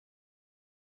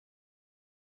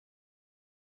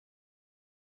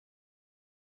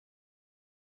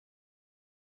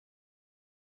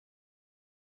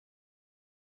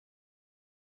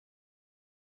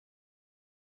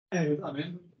Hey, I'm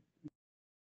in.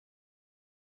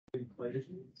 Where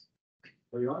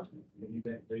you are?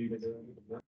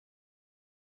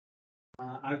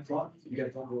 I've talked, you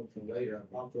guys talk to them later. I've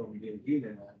talked to them again,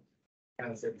 and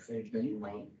kind of said the same thing.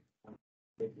 I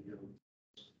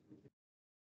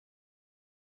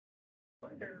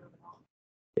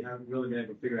haven't really been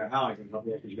able to figure out how I can help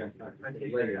you. You guys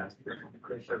later.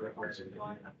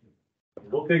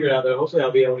 We'll figure it out though. Hopefully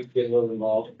I'll be able to get a little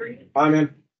involved. Bye,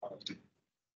 man.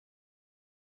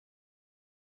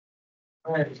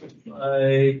 All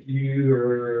right, you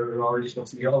are already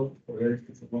supposed to go.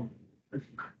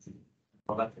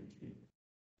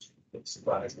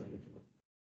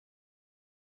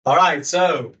 All right,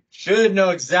 so should know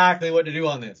exactly what to do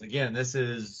on this. Again, this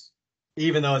is,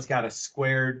 even though it's got a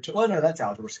squared, well, no, that's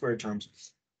algebra, squared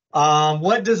terms.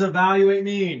 What does evaluate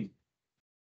mean?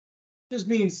 It just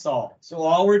means solve. So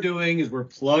all we're doing is we're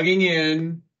plugging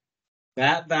in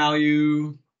that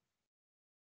value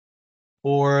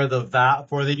for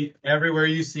the everywhere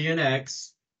you see an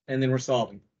x, and then we're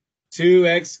solving.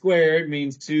 2x squared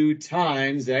means 2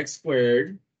 times x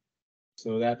squared.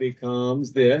 So that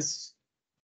becomes this.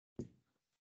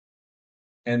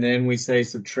 And then we say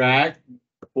subtract.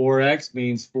 4x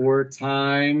means 4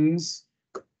 times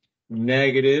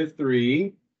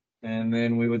 -3. And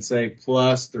then we would say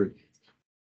plus 3.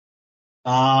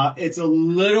 It's a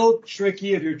little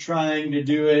tricky if you're trying to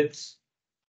do it.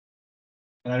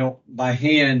 And I don't, by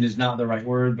hand is not the right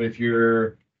word, but if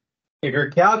your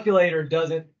calculator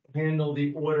doesn't handle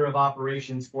the order of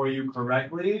operations for you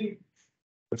correctly,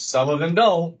 which some of them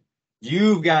don't,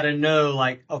 you've got to know,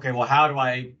 like, okay, well, how do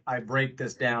I break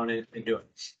this down and do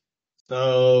it?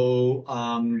 So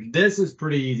this is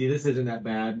pretty easy. This isn't that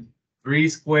bad. 3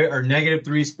 squared or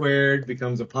 -3 squared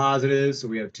becomes a positive, so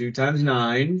we have 2 times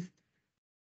 9.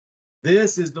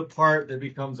 This is the part that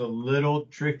becomes a little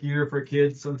trickier for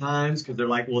kids sometimes because they're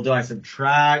like, well, do I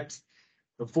subtract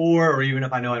the 4? Or even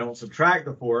if I know I don't subtract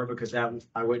the 4, because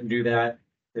I wouldn't do that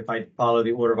if I follow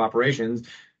the order of operations.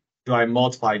 Do I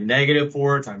multiply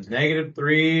 -4 times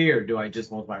 -3, or do I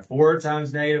just multiply 4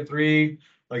 times -3?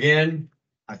 Again,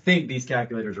 I think these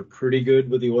calculators are pretty good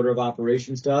with the order of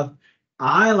operation stuff.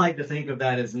 I like to think of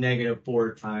that as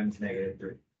 -4 times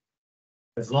 -3.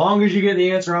 As long as you get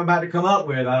the answer I'm about to come up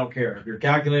with, I don't care. If your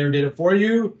calculator did it for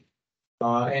you,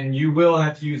 and you will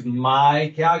have to use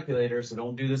my calculator, so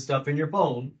don't do this stuff in your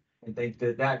phone and think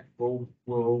that that will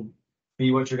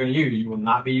be what you're going to use. You will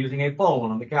not be using a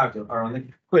phone on the calculator or on the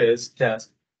quiz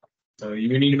test. So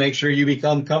you need to make sure you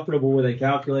become comfortable with a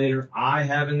calculator I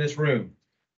have in this room.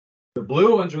 The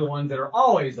blue ones are the ones that are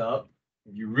always up.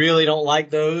 If you really don't like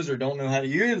those or don't know how to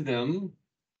use them,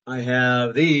 I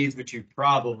have these, which you've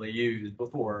probably used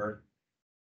before.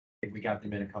 I think we got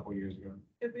them in a couple years ago.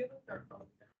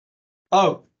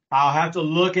 Oh, I'll have to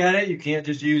look at it. You can't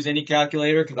just use any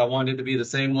calculator because I want it to be the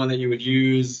same one that you would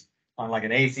use on like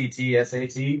an ACT,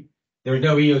 SAT. There's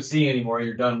no EOC anymore.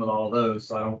 You're done with all those.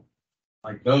 So I don't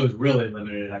like those really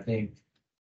limited, I think.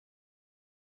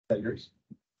 So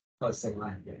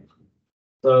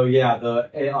yeah, the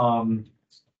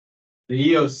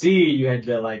EOC you had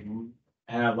to like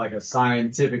have like a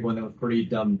scientific one that was pretty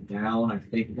dumbed down, I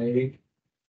think maybe.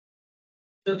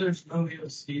 So there's no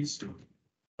EOCs.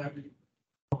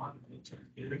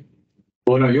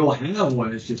 Well, no, you'll have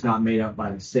one. It's just not made up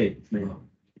by the state.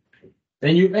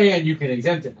 Then you can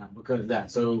exempt it now because of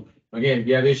that. So again, if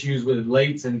you have issues with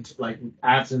lates and like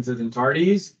absences and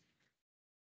tardies,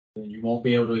 then you won't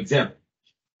be able to exempt.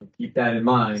 So keep that in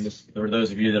mind. For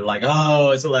those of you that are like,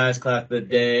 oh, it's the last class of the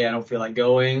day, I don't feel like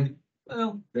going.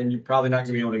 Well, then you're probably not going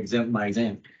to be able to exempt my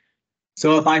exam.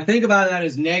 So if I think about that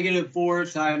as -4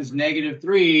 times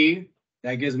 -3,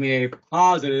 that gives me a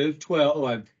positive 12.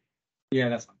 Oh, yeah,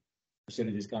 that's fine. I should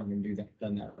have just gone and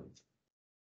done that.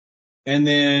 And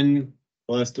then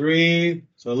plus 3.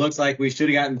 So it looks like we should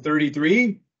have gotten 33.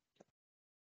 Is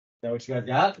that what you guys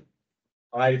got?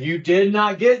 All right, if you did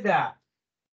not get that,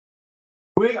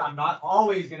 I'm not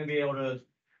always going to be able to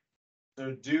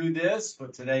do this,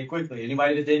 but today quickly.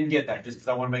 Anybody that didn't get that, just because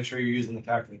I want to make sure you're using the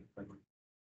calculator.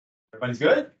 Everybody's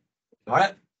good? All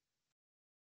right.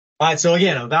 All right, so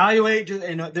again, evaluate,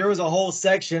 and there was a whole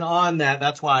section on that.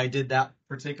 That's why I did that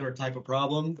particular type of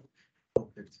problem.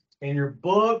 In your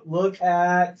book, look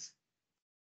at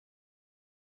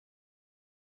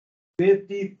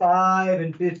 55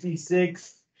 and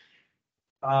 56.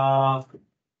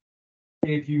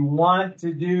 If you want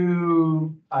to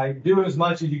do as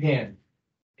much as you can.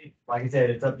 Like I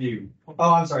said, it's up to you.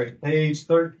 Oh, I'm sorry. Page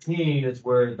 13 is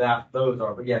where those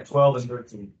are. But yeah, 12 and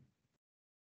 13.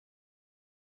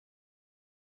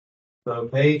 So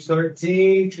page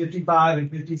 13, 55, and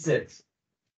 56.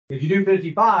 If you do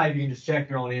 55, you can just check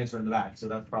your own answer in the back. So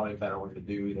that's probably a better way to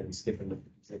do than skipping to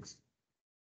 56.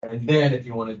 And then if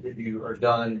you are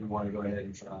done, you want to go ahead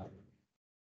and try.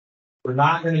 We're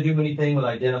not going to do anything with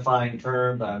identifying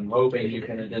terms. I'm hoping you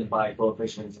can identify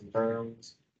coefficients and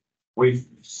terms. We've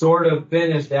sort of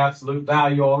finished absolute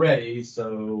value already,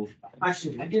 so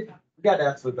actually we got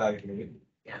absolute value.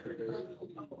 Yeah.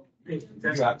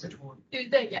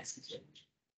 Yes.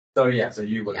 So yeah, so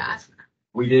you would. Yeah.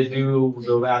 We did do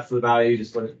the absolute value,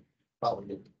 just what it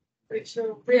probably did.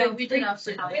 Yeah, we did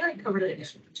absolute value. I covered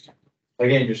it.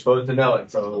 Again, you're supposed to know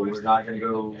it, so we're not going to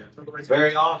go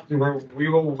very often. We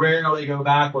will rarely go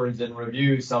backwards and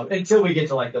review some until we get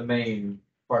to like the main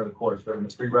part of the course. But in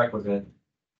this prerequisite,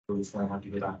 we're just going to have to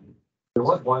get out. There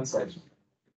was one section.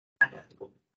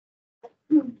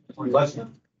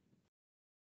 Lesson.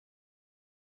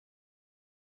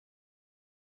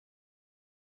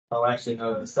 Oh, actually,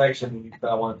 no. The section that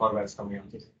I want to talk about is coming up.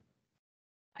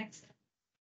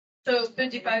 So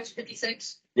 55 to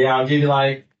 56. Yeah, I'll give you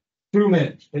like 2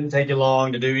 minutes. Didn't take you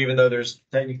long to do, even though there's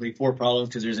technically 4 problems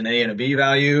because there's an A and a B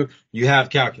value. You have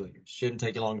calculators. Shouldn't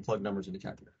take you long to plug numbers into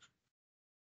calculators.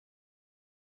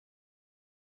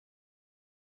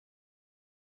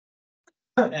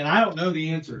 And I don't know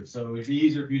the answer, so it'd be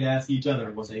easier for you to ask each other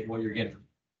what you're getting.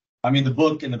 I mean, the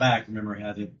book in the back, remember,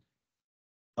 has it.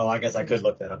 Oh, I guess I could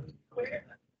look that up.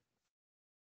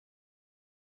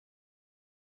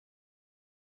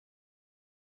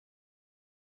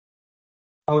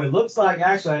 Oh, it looks like,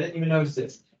 actually, I didn't even notice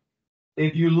this.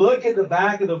 If you look at the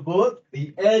back of the book,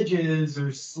 the edges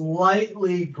are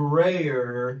slightly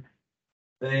grayer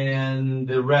than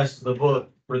the rest of the book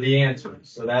for the answers.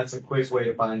 So that's a quick way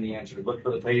to find the answer. Look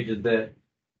for the pages that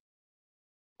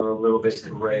are a little bit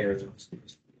grayer.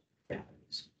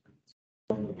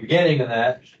 From the beginning of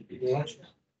that should be the answer.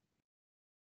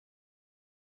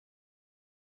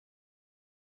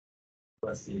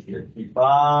 Let's see here.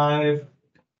 55.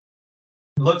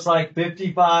 Looks like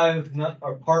 55,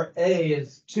 or part A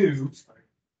is 2.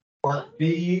 Part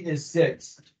B is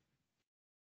 6.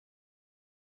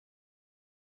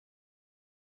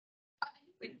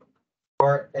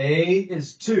 Part A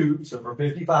is 2, so for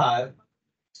 55.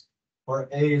 Part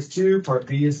A is 2, part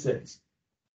B is 6.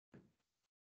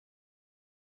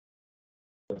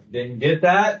 If you didn't get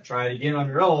that, try it again on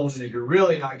your own. And if you're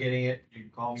really not getting it, you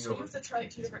can call me over. Try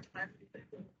it 2 different times.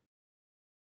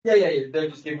 Yeah. They're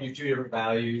just giving you 2 different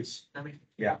values.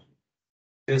 Yeah.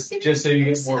 Just so you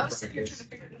get more practice.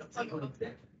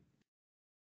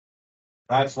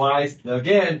 That's why,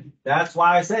 that's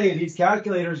why I say these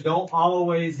calculators don't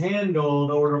always handle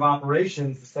the order of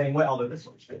operations the same way, although this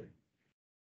one should.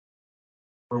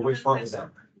 For which part was that?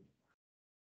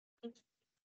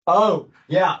 Oh,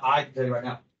 yeah, I can tell you right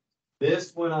now.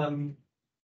 This one,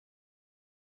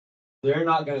 they're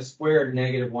not going to square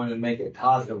 -1 and make it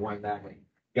 +1 that way.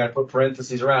 You got to put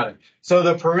parentheses around it. So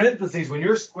the parentheses, when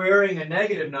you're squaring a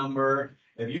negative number,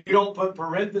 if you don't put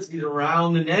parentheses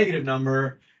around the negative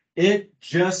number, it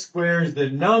just squares the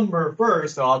number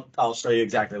first. So I'll show you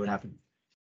exactly what happened.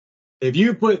 If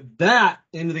you put that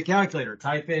into the calculator,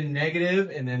 type in negative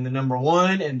and then the number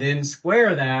 1 and then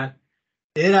square that,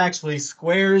 it actually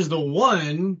squares the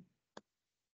 1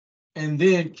 and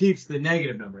then keeps the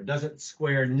negative number. It doesn't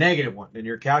square -1. In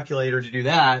your calculator to do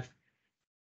that,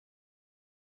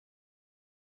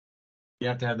 you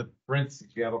have to have the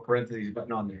parentheses. You have a parentheses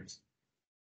button on there.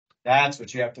 That's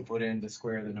what you have to put in to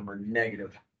square the number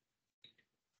negative.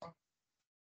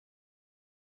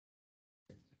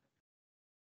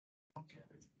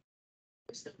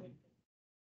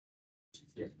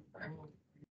 Yeah.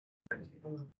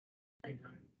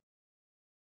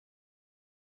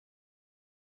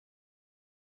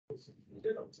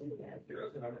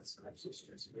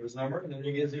 There's a number, and then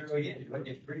you get 0 again. You might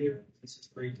get 3. This is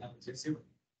 3 times 0.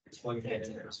 It's plug that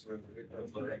in there.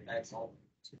 That's all.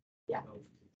 Yeah.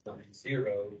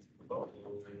 0.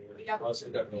 Plus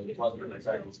it definitely plus the next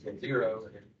cycle is 0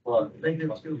 and then plug.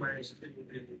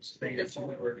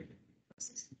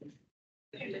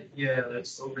 Yeah,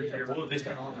 that's over here.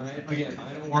 Again,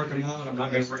 I don't work them out. I'm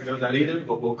not going to work those out either,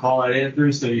 but we'll call that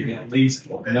answer so you can at least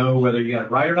know whether you got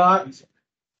it right or not.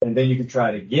 And then you can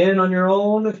try it again on your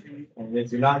own. And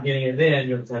if you're not getting it then,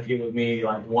 you'll just have to get with me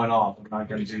like 1 off. I'm not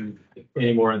going to do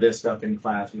any more of this stuff in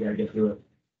class. You got to get through it.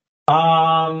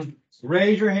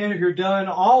 Raise your hand if you're done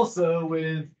also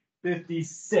with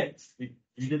 56. You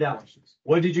did that one.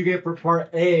 What did you get for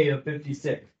part A of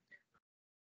 56?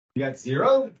 You got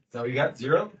 0? So you got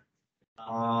 0?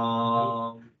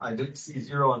 I did see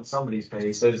 0 on somebody's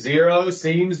page. So 0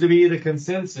 seems to be the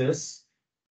consensus.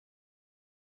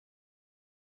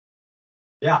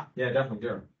 Yeah, definitely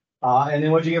 0. And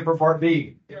then what'd you get for part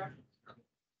B? Yeah.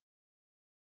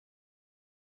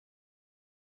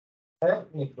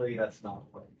 Technically, that's not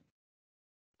right.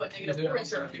 But -4 is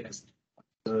 0.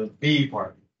 The B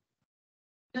part.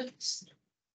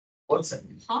 What's it?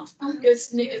 Huh?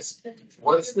 It's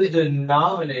What's the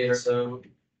denominator though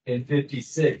in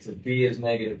 56 if B is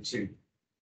 -2?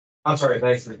 I'm sorry, if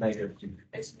X is -2.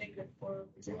 it's -4.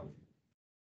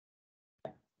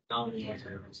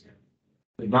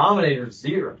 The denominator is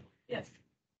 0. Yes.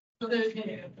 So there's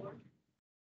 -4.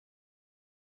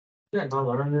 Yeah, I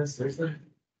learned this. Seriously.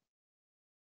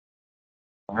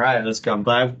 All right, let's go. I'm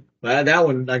glad that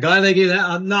one. I'm glad they gave that.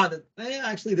 I'm not.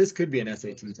 Actually, this could be an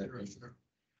SAT type.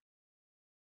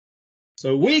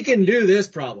 So we can do this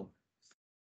problem.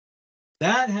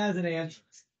 That has an answer.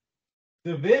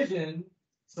 Division.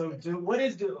 So what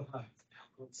is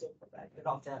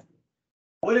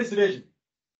what is division?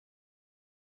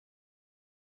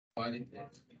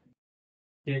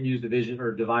 Can't use division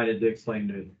or divided to explain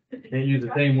division. Can't use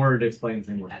the same word to explain the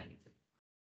same word.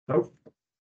 Nope.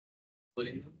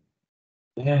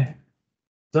 Yeah.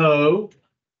 So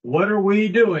what are we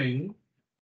doing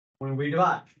when we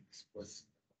divide?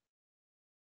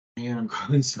 Man, I'm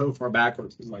going so far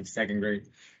backwards. It's like second grade.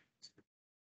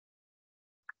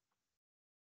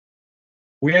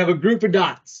 We have a group of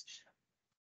dots.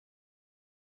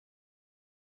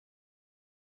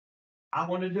 I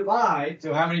want to divide.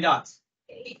 So how many dots?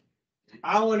 8.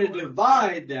 I want to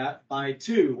divide that by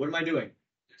 2. What am I doing?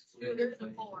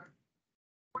 4.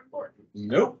 4.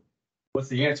 Nope. What's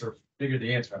the answer? Figure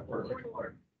the answer out.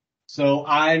 4. So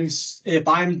if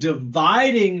I'm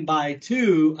dividing by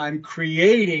 2, I'm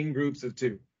creating groups of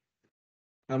 2.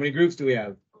 How many groups do we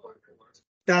have? 4.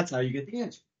 That's how you get the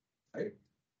answer. Right?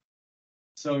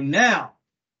 So now,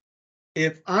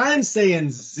 if I'm saying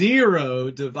 0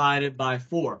 divided by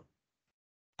 4,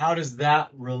 how does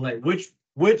that relate?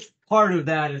 Which part of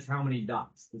that is how many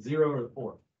dots? The 0 or the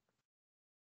 4?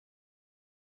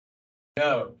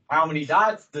 No. How many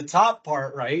dots? The top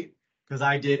part, right? Because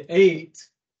I did 8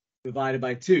 divided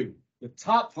by 2. The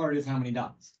top part is how many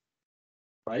dots?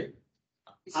 Right?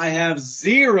 I have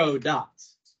 0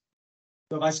 dots.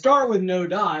 So if I start with no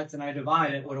dots and I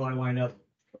divide it, what do I wind up with?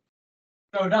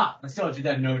 No dots. I still do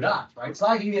that no dots, right? So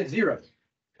I can get 0.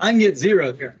 I can get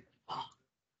 0 here.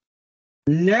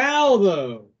 Now,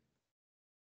 though,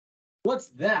 what's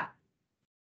that?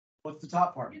 What's the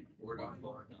top part? 4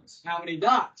 dots. How many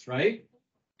dots, right?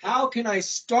 How can I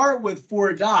start with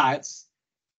 4 dots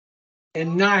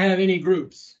and not have any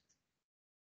groups?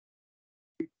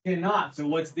 You cannot. So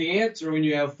what's the answer when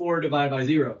you have 4 divided by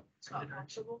 0?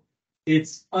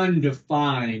 It's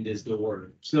undefined is the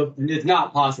word. So it's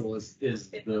not possible is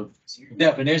the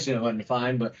definition of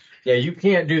undefined, but yeah, you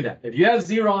can't do that. If you have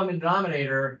 0 on the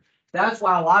denominator, that's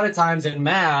why a lot of times in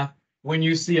math, when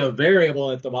you see a variable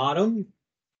at the bottom,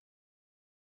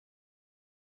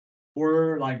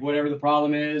 or like whatever the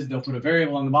problem is, they'll put a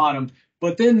variable on the bottom,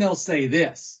 but then they'll say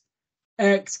this,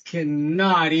 x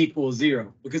cannot equal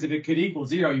 0, because if it could equal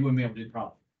 0, you wouldn't be able to do the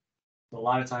problem. So a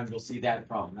lot of times you'll see that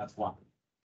problem. That's why.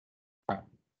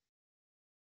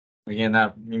 Again,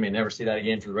 that you may never see that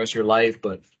again for the rest of your life,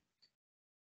 but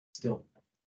still.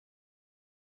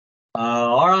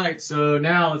 All right, so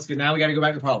now let's go. Now we got to go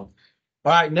back to the problem.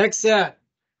 All right, next set.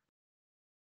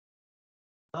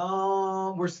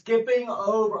 We're skipping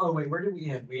over. Oh wait, where did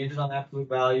we end? We ended on absolute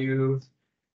value.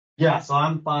 Yeah, so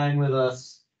I'm fine with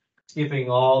us skipping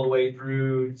all the way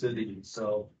through to these.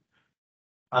 So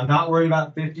I'm not worried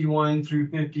about 51 through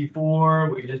 54.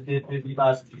 We just did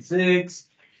 55, 56.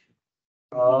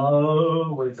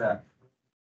 Oh, what is that?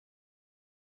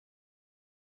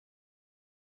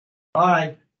 All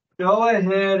right, go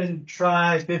ahead and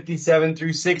try 57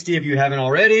 through 60 if you haven't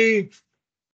already.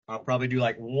 I'll probably do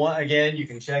like one again. You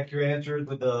can check your answers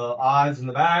with the odds in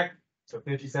the back. So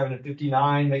 57 and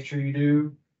 59, make sure you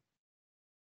do.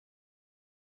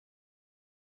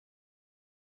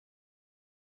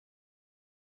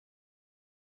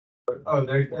 Oh,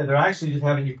 they're actually just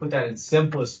having you put that in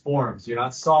simplest form. So you're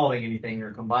not solving anything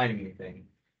or combining anything.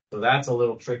 So that's a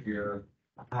little trickier.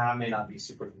 I may not be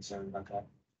super concerned about that.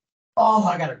 Oh,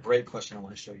 I got a great question I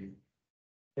want to show you.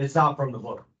 It's not from the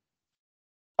book.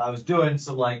 I was doing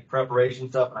some like preparation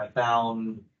stuff and I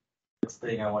found this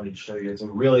thing I wanted to show you.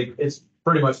 It's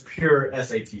pretty much pure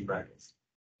SAT practice.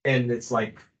 And it's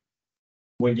like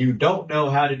when you don't know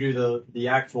how to do the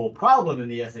actual problem in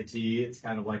the SAT, it's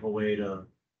kind of like a way to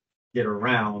get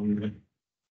around, you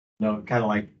know, kind of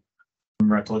like,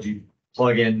 remember I told you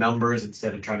plug in numbers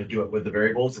instead of trying to do it with the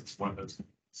variables. It's one of those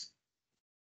things.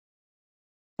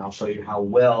 I'll show you how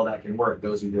well that can work.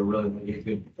 Those of you who really want to get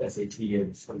good SAT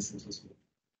and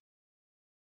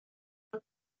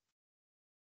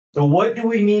So what do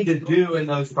we need to do in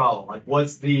those problems? Like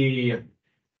what's the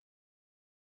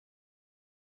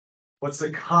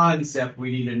concept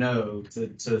we need to know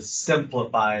to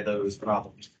simplify those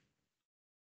problems?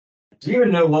 Do you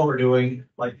even know what we're doing?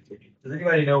 Like, does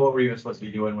anybody know what we're even supposed to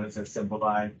be doing when it says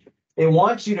simplify? It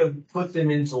wants you to put them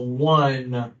into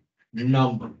one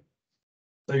number.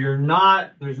 So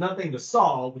there's nothing to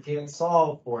solve. We can't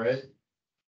solve for it.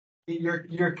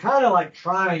 You're kind of like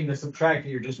trying to subtract it.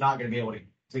 You're just not going to be able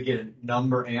to get a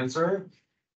number answer.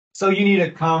 So you need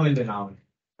a common denominator.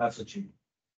 That's what you need.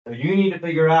 So you need to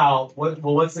figure out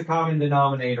what's the common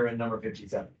denominator in number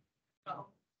 57? Oh.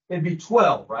 It'd be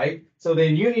 12, right? So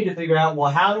then you need to figure out,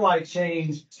 well, how do I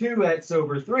change 2x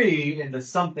over 3 into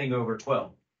something over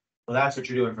 12? So that's what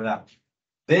you're doing for that one.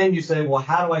 Then you say, well,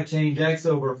 how do I change x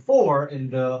over 4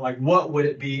 into, like, what would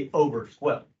it be over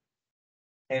 12?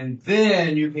 And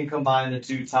then you can combine the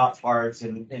two top parts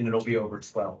and it'll be over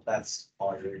 12. That's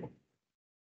all you're doing.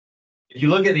 If you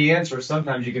look at the answer,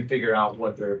 sometimes you can figure out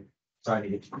what they're trying to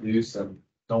get you to do. So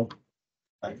don't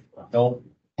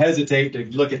hesitate to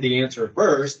look at the answer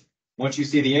first. Once you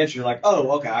see the answer, you're like,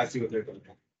 oh, okay, I see what they're doing.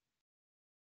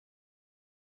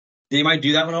 Did you might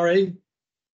do that one already?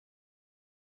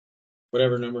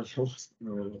 Whatever number it was.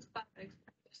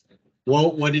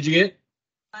 Well, what did you get?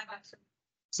 5x.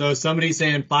 So somebody's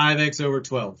saying 5x over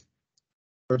 12.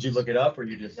 Or did you look it up or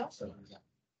you just? So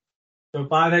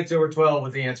 5x over 12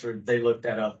 was the answer. They looked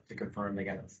that up to confirm they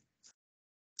got it.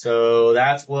 So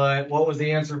that's what was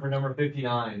the answer for number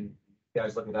 59? You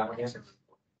guys look at that one again?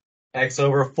 X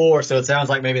over 4. So it sounds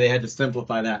like maybe they had to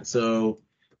simplify that. So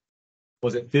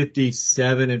was it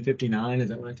 57 and 59? Is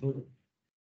that what I told you?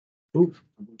 Oop,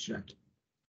 I'm checked.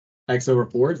 X over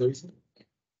 4, is that what you said?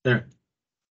 There.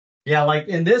 Yeah, like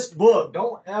in this book,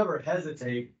 don't ever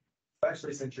hesitate,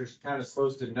 especially since you're kind of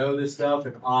supposed to know this stuff,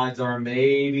 and odds are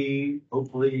maybe,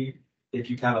 hopefully, if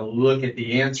you kind of look at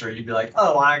the answer, you'd be like,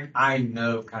 oh, I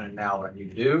know kind of now what I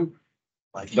need to do.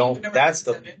 Like, that's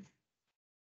the.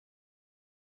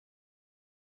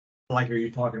 Like, are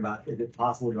you talking about, is it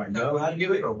possible, do I know how to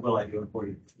do it, or will I do it for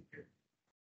you?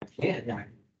 I can't, yeah.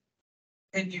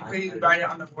 And you really write it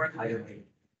on the board. I don't.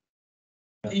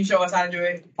 Can you show us how to do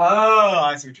it? Oh,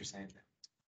 I see what you're saying.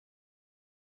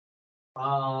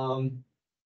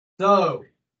 So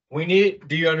we need,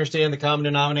 do you understand the common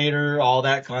denominator, all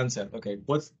that concept? Okay,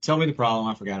 tell me the problem,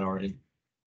 I forgot already.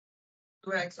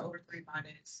 2x over 3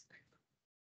 minus.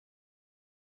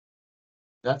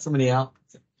 Got somebody out?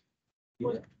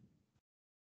 Yeah.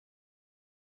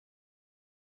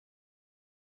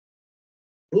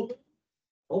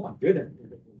 Oh my goodness.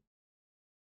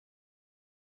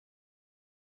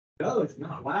 No, it's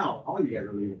not. Wow. All you guys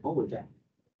are leaving. Holy cow.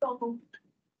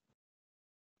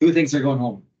 Who thinks they're going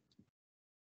home?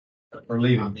 Or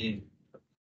leaving?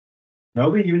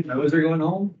 Nobody even knows they're going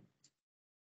home?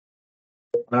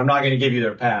 And I'm not going to give you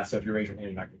their pass, so if you raise your hand,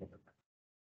 you're not going to get their pass.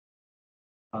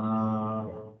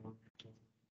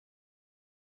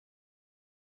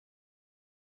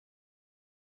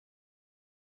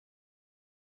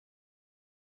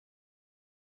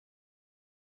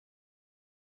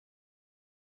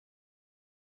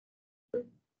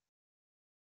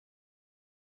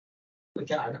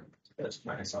 Yeah, that's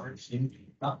nice.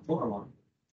 Not for long.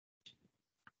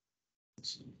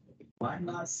 Why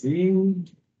not seeing?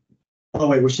 Oh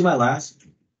wait, was she my last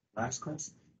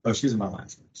class? Oh, she was in my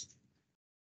last class.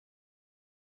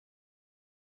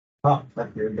 Oh, I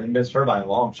missed her by a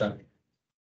long shot.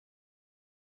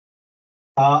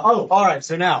 All right.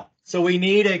 So we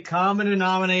need a common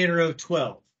denominator of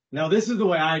 12. Now this is the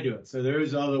way I do it. So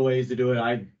there's other ways to do it.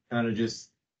 I kind of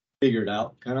just figured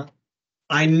out,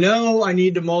 I know I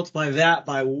need to multiply that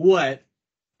by what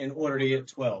in order to get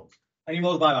 12? I need to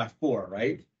multiply by 4,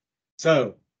 right?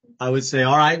 So I would say,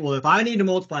 all right, well, if I need to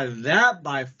multiply that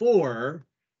by 4,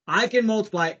 I can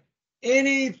multiply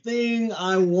anything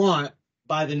I want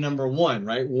by the number 1,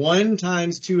 right? 1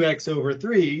 times 2x over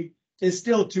 3 is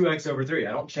still 2x over 3.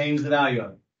 I don't change the value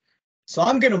of it. So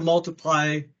I'm going to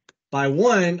multiply by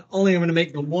 1, only I'm going to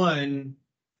make the 1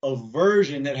 a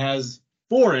version that has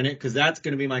 4 in it, because that's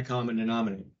going to be my common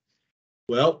denominator.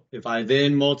 Well, if I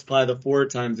then multiply the 4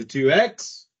 times the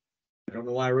 2x, I don't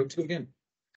know why I wrote 2 again.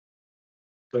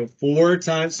 So 4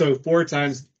 times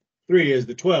 3 is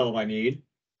the 12 I need.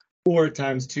 4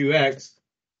 times 2x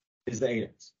is the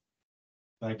 8x.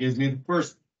 That gives me the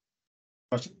first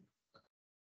question.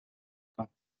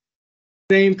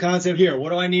 Same concept here.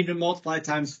 What do I need to multiply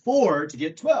times 4 to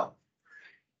get 12?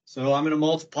 So I'm going to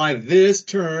multiply this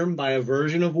term by a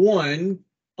version of 1,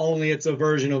 only it's a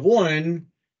version of 1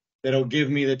 that'll give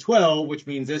me the 12, which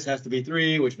means this has to be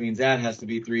 3, which means that has to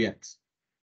be 3x.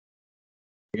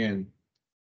 Again,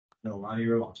 no, a lot of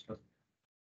you are lost. But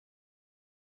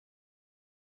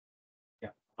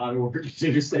yeah, a lot of work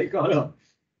to stay caught up.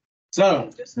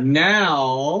 So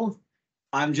now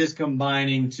I'm just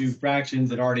combining two fractions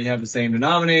that already have the same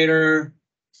denominator.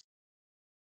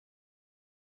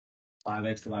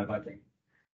 5x divided by 3.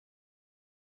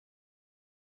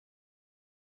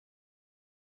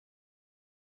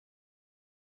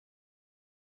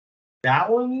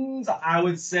 That one's, I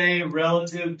would say,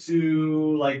 relative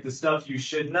to like the stuff you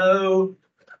should know,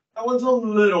 that one's a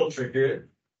little trickier.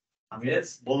 I mean,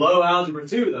 it's below algebra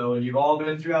 2 though, and you've all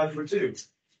been through algebra 2.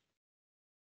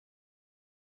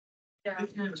 Yeah.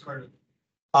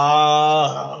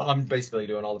 I'm basically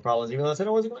doing all the problems, even though I said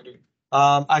I wasn't going to.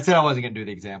 I said I wasn't going to do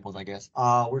the examples, I guess.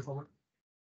 Where's homework?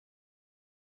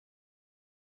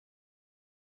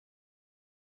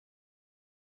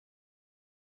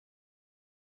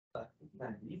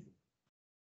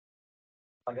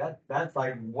 Like that's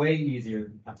like way easier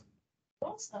than that.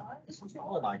 What's that? This one's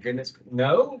Oh my goodness.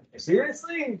 No?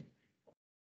 Seriously?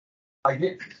 I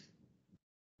get.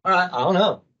 All right, I don't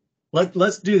know.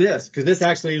 Let's do this because this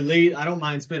actually leads. I don't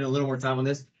mind spending a little more time on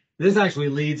this. This actually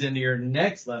leads into your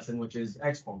next lesson, which is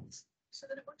exponents. so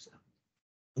that it works out.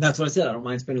 That's what I said. I don't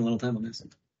mind spending a little time on this.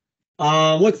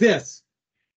 What's this?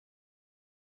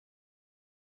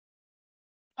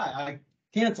 I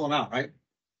cancel them out, right?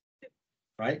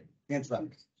 Right? Cancel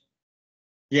out.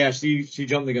 Yeah, she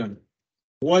jumped the gun.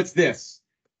 What's this?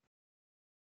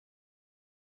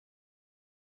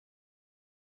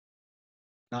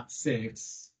 Not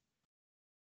 6.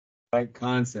 Right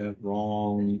concept,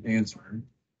 wrong answer.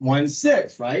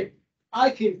 1/6, right? I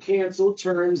can cancel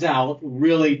terms out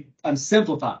really. I'm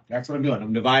simplifying. That's what I'm doing.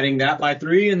 I'm dividing that by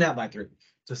 3 and that by 3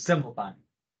 to simplify.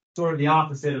 Sort of the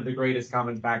opposite of the greatest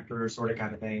common factor, sort of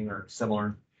kind of thing, or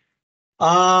similar.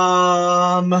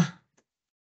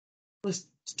 Let's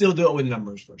still do it with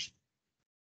numbers first.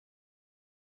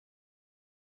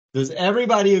 Does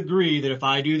everybody agree that if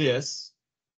I do this,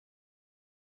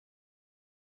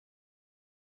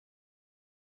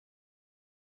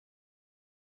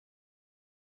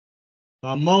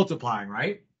 I'm multiplying,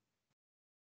 right?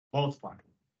 Multiplying.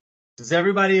 Does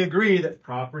everybody agree that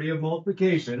property of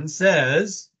multiplication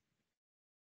says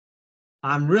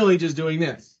I'm really just doing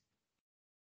this?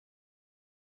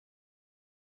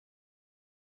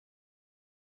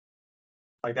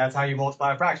 Like that's how you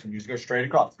multiply a fraction. You just go straight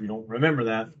across. You don't remember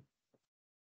that.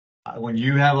 When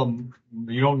you have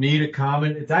you don't need a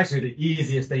common. It's actually the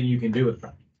easiest thing you can do with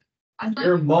fractions.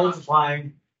 You're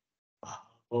multiplying.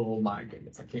 Oh my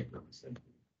goodness, I can't really say.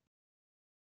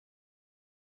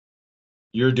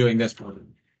 You're doing this part.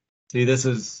 See, this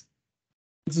is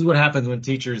what happens when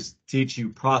teachers teach you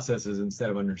processes instead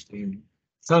of understanding.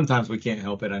 Sometimes we can't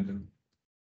help it. I know.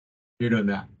 You're doing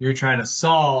that. You're trying to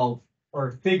solve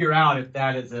or figure out if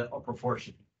that is a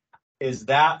proportion. Is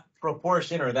that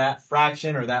proportion or that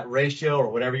fraction or that ratio or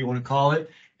whatever you want to call it,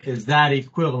 is that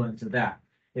equivalent to that?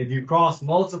 If you cross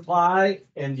multiply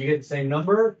and you get the same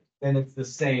number, then it's the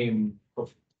same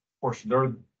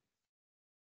proportion.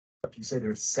 If you say they're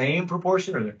the same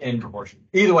proportion or they're in proportion.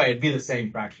 Either way, it'd be the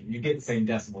same fraction. You get the same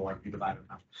decimal like you divide it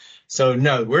out. So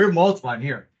no, we're multiplying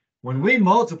here. When we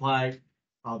multiply,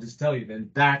 I'll just tell you then,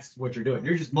 that's what you're doing.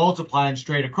 You're just multiplying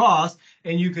straight across,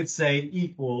 and you could say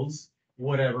equals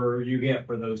whatever you get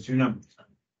for those two numbers.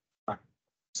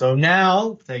 So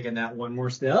now, taking that one more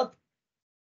step,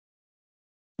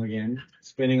 again,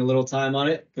 spending a little time on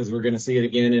it because we're going to see it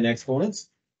again in exponents.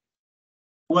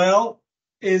 Well,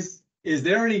 is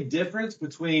there any difference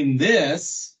between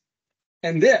this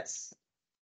and this?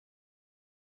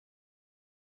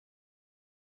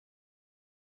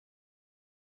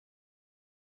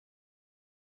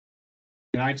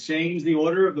 Can I change the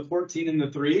order of the 14 and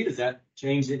the 3? Does that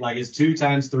change it? Like, is 2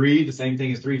 times 3 the same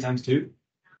thing as 3 times 2?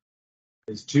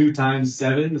 Is 2 times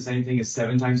 7 the same thing as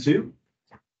 7 times 2?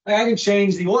 I can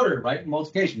change the order, right?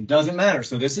 Multiplication doesn't matter.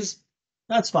 So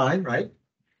that's fine, right?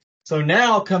 So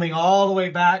now coming all the way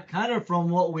back, kind of from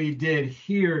what we did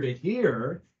here to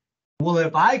here, well,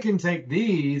 if I can take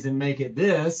these and make it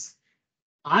this,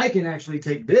 I can actually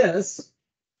take this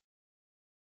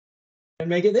and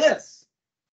make it this.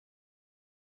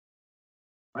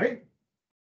 Right?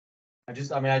 I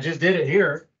just did it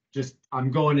here. Just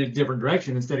I'm going in a different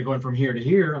direction. Instead of going from here to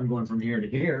here, I'm going from here to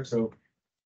here. So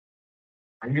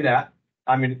I can do that.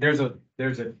 I mean, there's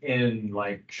an in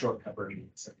like shortcut version,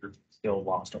 so you're still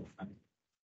lost over time.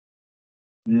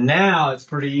 Now it's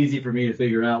pretty easy for me to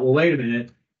figure out, well, wait a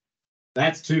minute.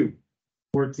 That's 2.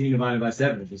 14 divided by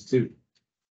 7 is just 2.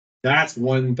 That's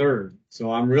 1/3.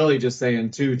 So I'm really just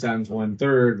saying 2 times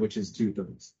 1/3, which is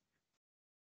 2/3.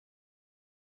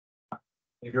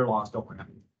 If you're lost, don't worry.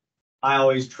 I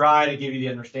always try to give you the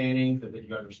understanding so that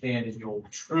you understand it, you'll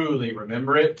truly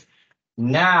remember it.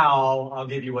 Now I'll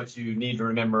give you what you need to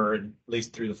remember, at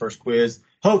least through the first quiz.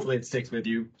 Hopefully it sticks with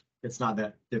you. It's not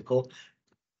that difficult.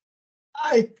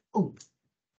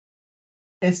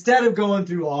 Instead of going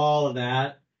through all of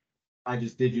that, I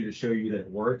just did you to show you that it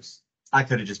works. I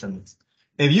could have just done this.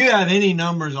 If you have any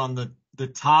numbers on the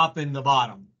top and the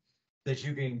bottom that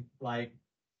you can like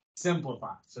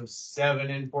simplify, so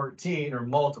 7 and 14 are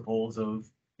multiples of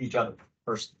each other.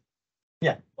 First,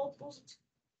 yeah.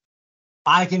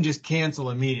 I can just cancel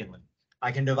immediately.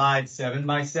 I can divide 7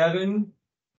 by 7.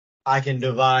 I can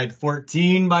divide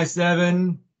 14 by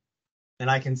 7. And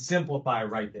I can simplify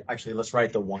right there. Actually, let's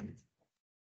write the 1.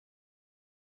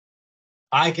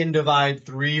 I can divide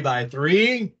 3 by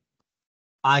 3.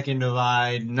 I can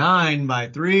divide 9 by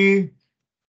 3.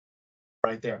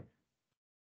 Right there.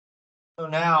 So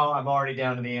now I'm already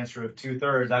down to the answer of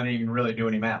 2/3. I didn't even really do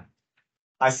any math.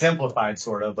 I simplified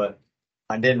sort of, but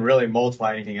I didn't really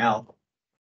multiply anything out.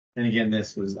 And again,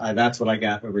 this was that's what I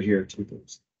got over here,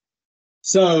 2/3.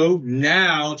 So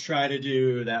now try to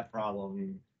do that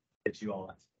problem. Get you all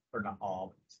that, or not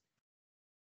all.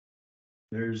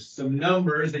 There's some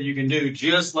numbers that you can do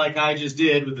just like I just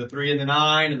did with the 3 and the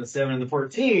 9 and the 7 and the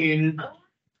 14.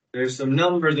 There's some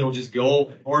numbers that will just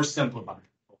go or simplify.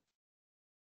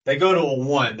 They go to a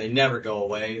 1. They never go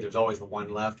away. There's always the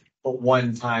 1 left. But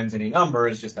 1 times any number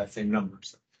is just that same number.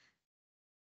 So.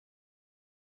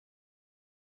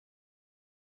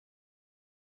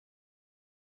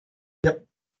 Yep.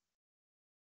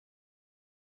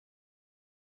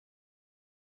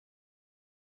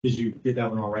 Did you get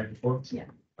that one all right before? Yeah.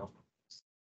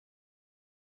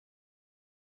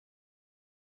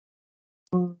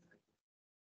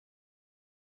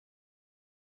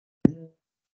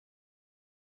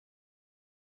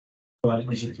 Well,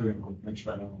 I should make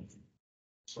sure I don't.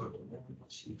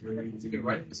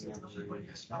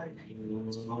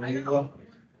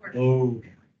 Oh.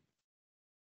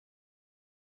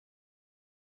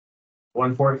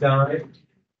 1/4 down, right?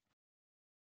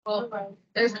 Well,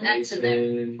 there's an X in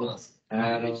there.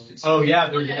 Oh yeah,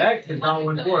 there's an X. It's not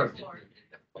 1/4.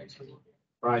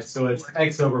 Right, so it's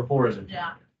X over 4, isn't it?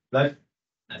 Yeah. That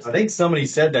I think somebody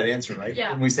said that answer, right?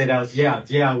 Yeah. And we said that was, yeah,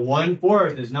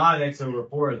 1/4 is not X over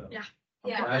 4 though. Yeah.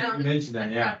 Yeah. You mentioned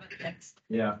that, yeah.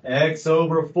 Yeah. X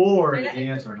over 4 is the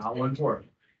answer, not 1/4.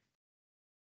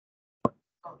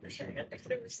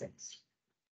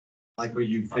 Like what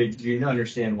you think, do you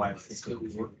understand why it's so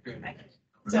work?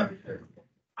 So,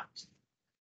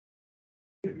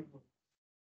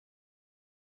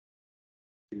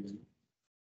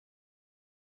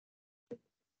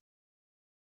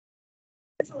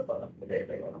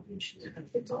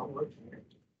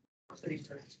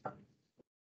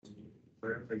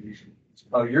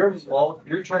 Oh, you're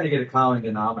trying to get a common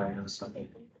denominator or something.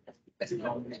 You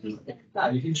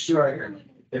can see right here.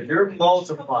 If you're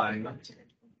multiplying,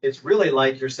 it's really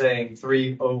like you're saying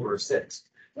 3 over 6.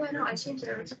 yeah, no, I changed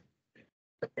it.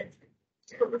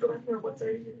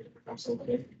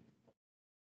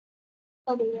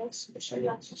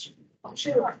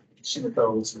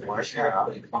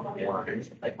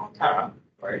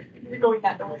 Right. You're going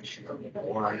that direction.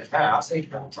 1/2. Right.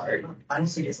 I don't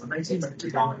see it's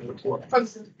 1994.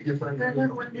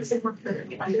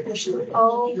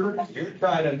 Oh.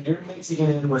 You're mixing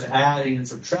in with adding and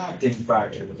subtracting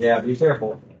fractions. Yeah, be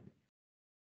careful.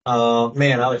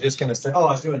 Man, I was just gonna say. Oh,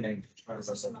 I was doing names.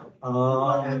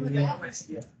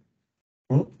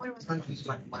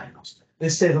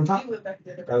 This stays on top.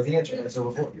 That was the answer. X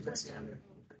over 4.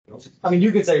 I mean,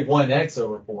 you could say 1x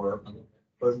over 4,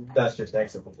 but that's just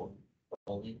x over 4.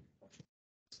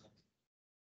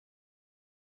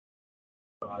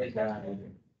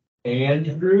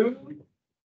 Andrew,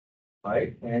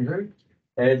 right? Andrew,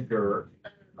 Edgar,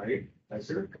 right?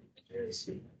 Edgar.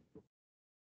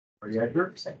 Are you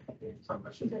Edgar?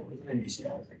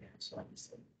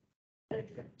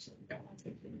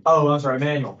 Oh, I'm sorry,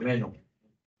 Manuel.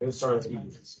 Let's start with E.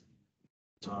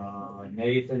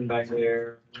 Nathan back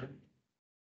there.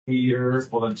 Peter,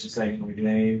 hold on just a second, we do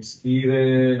names.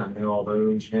 Steven, I know all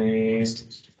those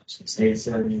names.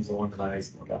 Jason is the one that I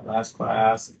got last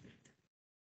class.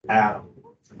 Adam,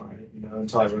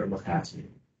 until I remember past me.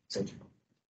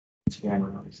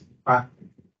 Alright.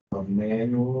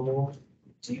 Manuel.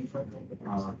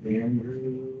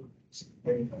 Andrew.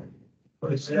 All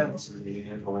right,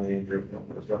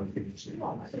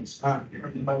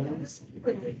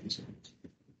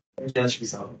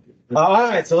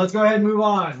 so let's go ahead and move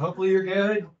on. Hopefully you're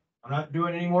good. I'm not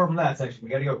doing any more from that section. We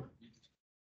got to go.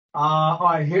 All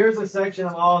right, here's a section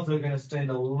I'm also going to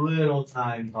spend a little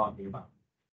time talking about.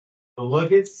 So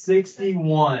look at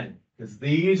 61, because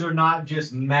these are not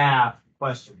just math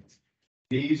questions.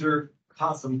 These are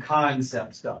some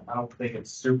concept stuff. I don't think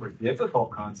it's super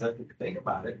difficult concept if you think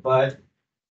about it, but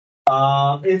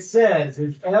it says,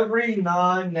 is every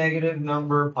non-negative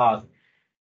number positive?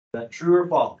 Is that true or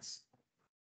false?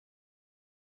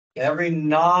 Every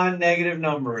non-negative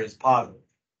number is positive.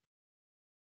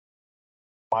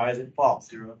 Why is it false?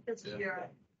 It's zero.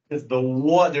 Because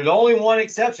there's only one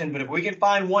exception, but if we can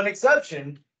find one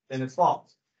exception, then it's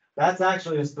false. That's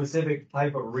actually a specific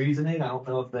type of reasoning. I don't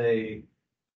know if they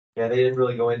didn't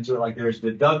really go into it. Like there's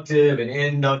deductive and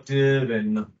inductive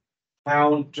and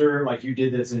counter, like you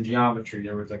did this in geometry.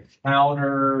 There was a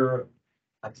counter,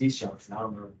 I teach geometry, I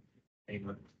don't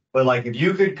remember. But like if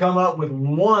you could come up with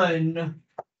one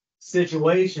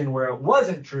situation where it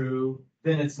wasn't true,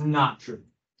 then it's not true.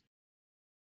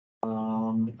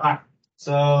 All right.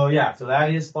 So yeah, so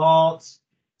that is false.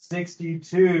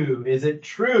 62. Is it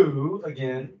true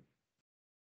again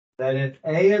that if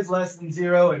A is less than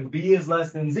 0 and B is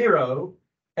less than 0,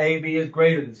 AB is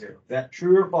greater than 0? Is that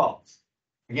true or false?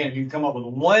 Again, you can come up with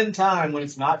one time when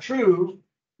it's not true,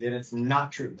 then it's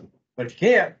not true. But if you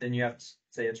can't, then you have to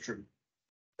say it's true.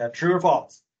 Is that true or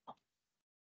false?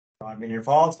 I mean, your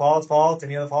false, false, false.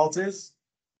 Any other falses?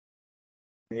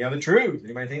 Any other truths?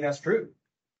 Anybody think that's true?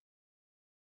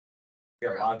 We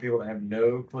got a lot of people that have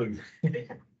no clue.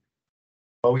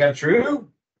 But we got true.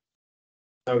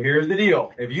 So here's the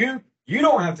deal. If you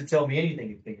don't have to tell me anything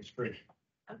you think is true.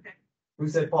 Okay. Who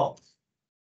said false?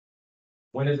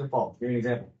 When is it false? Give me an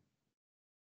example.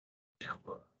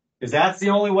 Because that's the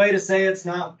only way to say it's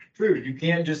not true. You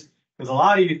can't just, because a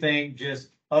lot of you think just,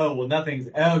 oh, well, nothing's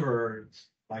ever,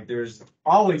 like there's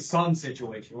always some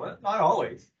situation. Well, not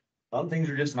always. Some things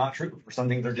are just not true. Or some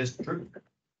things are just true.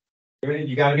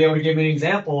 You got to be able to give me an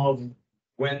example of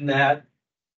when that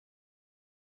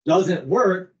doesn't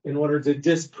work in order to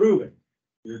disprove it.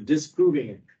 You're disproving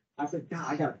it. I said, God,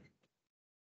 I got it.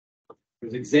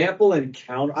 There's example and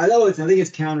counter. I think it's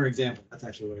counter example. That's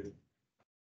actually what it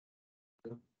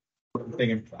is.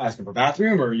 Thinking, asking for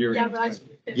bathroom or you're. Yeah, but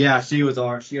Yeah, she had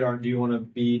do you want to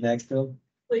be next to him?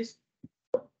 please.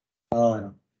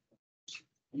 Yeah.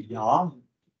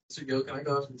 Mr. Gill, can I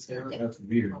go up and stand? That's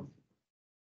weird.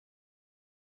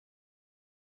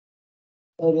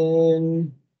 And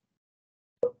then,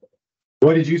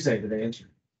 what did you say to the answer?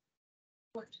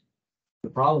 What? The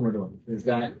problem we're doing is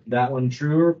that one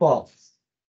true or false?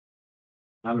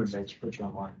 I'm gonna say put you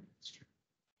online.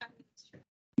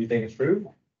 You think it's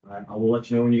true? All right, I will let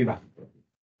you know when you get back.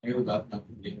 You're about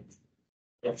nothing.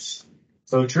 Yes.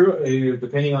 So true,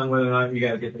 depending on whether or not you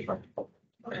guys get this right.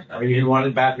 Are you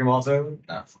wanted bathroom also?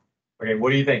 No. Okay, what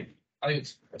do you think? I think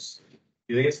it's false.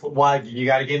 You think it's why? You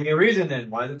got to give me a reason then.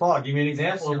 Why is it false? Give me an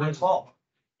example of when it's false.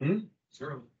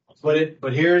 Zero.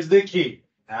 But here's the key.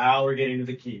 Now we're getting to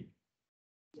the key.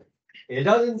 It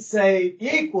doesn't say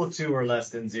equal to or less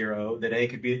than 0, that A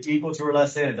could be equal to or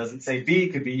less than. It doesn't say B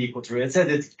could be equal to. It says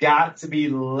it's got to be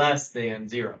less than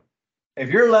 0. If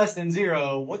you're less than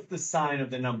 0, what's the sign of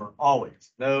the number?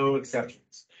 Always. No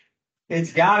exceptions.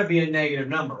 It's got to be a negative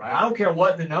number, right? I don't care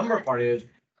what the number part is. It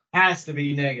has to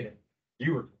be negative.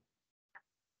 You were.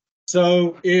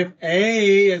 So if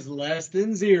A is less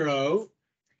than 0,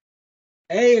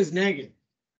 A is negative.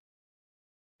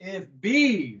 If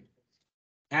B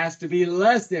has to be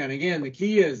less than, again, the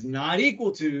key is not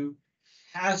equal to,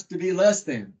 has to be less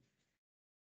than.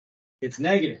 It's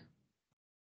negative.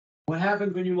 What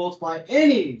happens when you multiply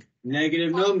any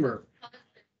negative number?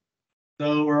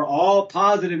 So we're all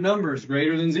positive numbers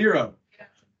greater than 0.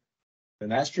 Then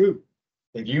that's true.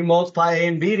 If you multiply A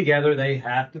and B together, they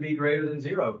have to be greater than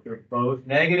 0. If they're both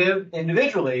negative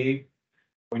individually,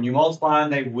 when you multiply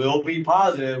them, they will be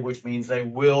positive, which means they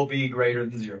will be greater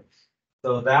than 0.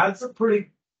 So that's a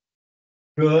pretty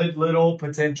good little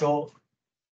potential.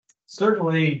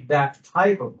 Certainly that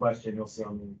type of question you'll see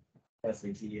on the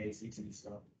SAT, ACT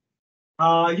stuff.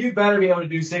 You better be able to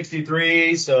do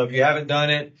 63. So if you haven't done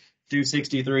it, do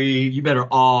 63. You better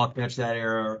all catch that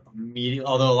error immediately.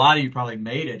 Although a lot of you probably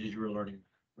made it as you were learning.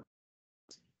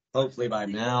 Hopefully by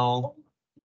now.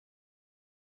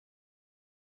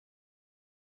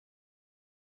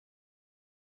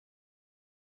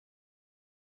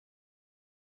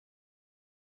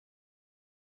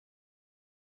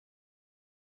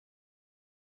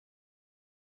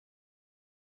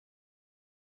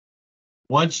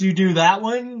 Once you do that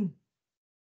one,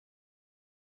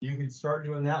 you can start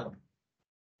doing that one.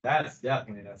 That's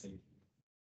definitely that's easy.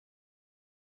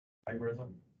 I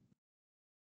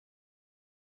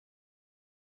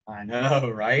know,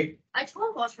 right? I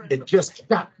told Watchman. It just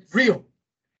got real.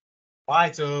 All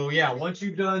right, so yeah, once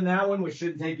you've done that one, which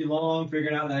shouldn't take you long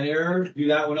figuring out that error, do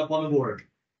that one up on the board.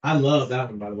 I love that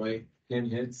one, by the way. 10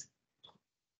 hits.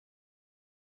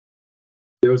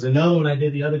 There was another one I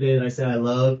did the other day that I said I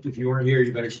loved. If you weren't here,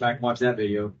 you better go back and watch that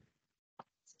video.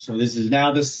 So this is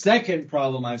now the second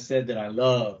problem I've said that I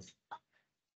love.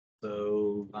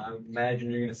 So I imagine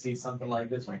you're going to see something like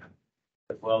this one,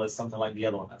 as well as something like the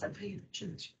other one.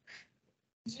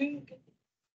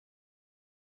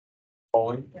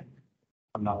 Bowling?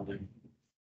 I'm not doing.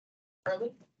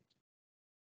 Early?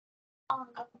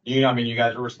 I mean, you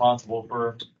guys are responsible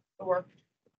for. Or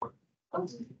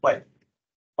Wait.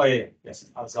 Oh yeah, yes.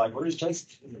 I was like, where's Chase?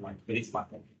 I'm like, but it's my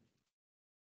thing.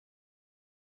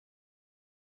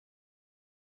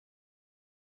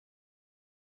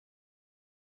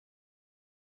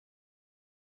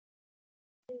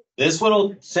 This one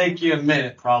will take you a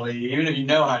minute, probably. Even if you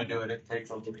know how to do it, it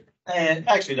takes a little bit. And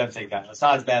actually, it doesn't take that. It's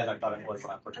not as bad as I thought it was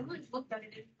when I first. I really looked at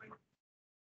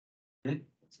it.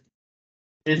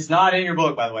 It's not in your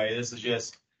book, by the way. This is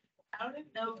just. I don't even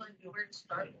know like where to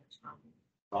start.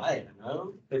 I don't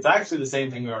know. It's actually the same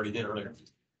thing we already did earlier.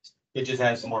 It just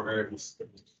has some more variables.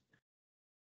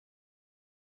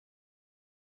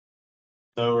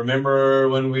 So remember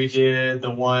when we did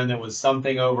the one that was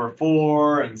something over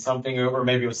 4 and something over,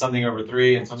 maybe it was something over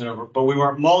 3 and something over, but we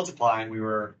weren't multiplying.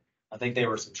 I think they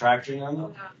were subtracting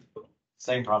them.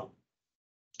 Same problem.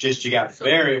 Just you got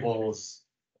variables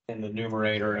in the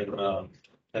numerator and the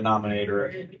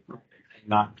denominator,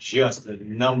 not just the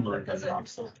number.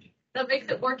 That makes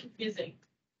it more confusing.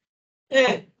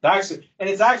 Actually, and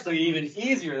it's actually even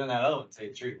easier than that other one. To say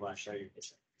the truth, when I show you.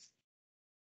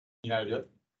 You know how to do it.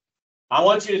 I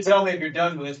want you to tell me if you're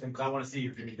done with this one because I want to see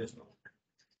if you do this one.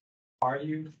 Are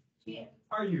you? Yeah.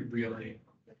 Are you really?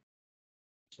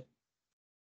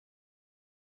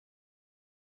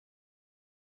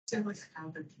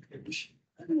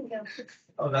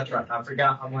 Oh, that's right. I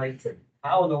forgot. I'm like,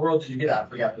 how in the world did you get that? I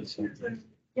forgot this one.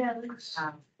 Yeah.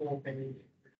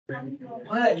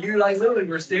 What? You like literally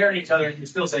were staring at each other and you're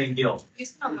still saying Gill.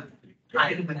 I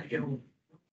didn't want to Gill.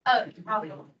 Oh,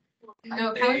 probably.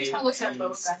 No, Kelly just looks at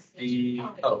both.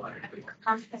 Oh.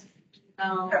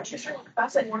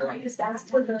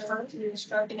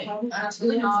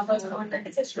 Absolutely not.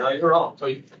 No, you're wrong. So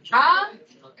you,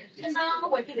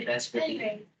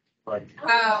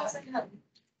 Wow.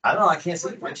 I don't know. I can't see.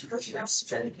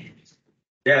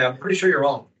 Yeah, I'm pretty sure you're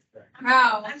wrong.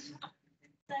 Wow.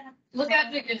 Look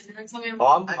at it again and tell me.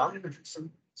 Oh,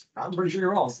 I'm pretty sure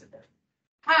you're wrong.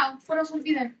 How? What else would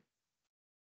be there?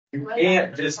 You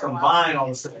can't just combine all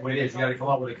the stuff the way it is. You got to come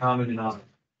up with a common denominator.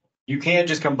 You can't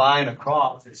just combine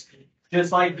across. It's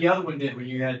just like the other one did when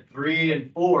you had 3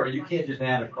 and 4. You can't just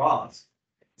add across.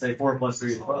 Say 4 plus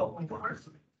 3 is 12.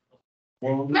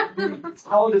 Well,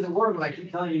 how does it work when I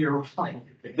keep telling you you're wrong?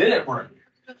 It didn't work.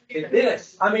 It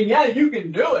didn't. I mean, yeah, you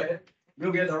can do it.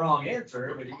 You'll get the wrong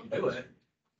answer, but you can do it.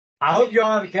 I hope you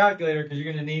all have a calculator because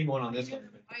you're going to need one on this one.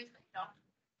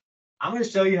 I'm going to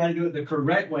show you how to do it the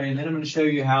correct way, and then I'm going to show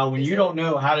you how, when you don't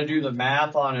know how to do the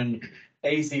math on an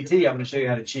ACT, I'm going to show you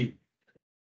how to cheat.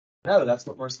 No, that's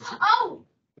what Mercy said. Oh!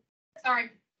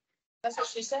 Sorry. That's what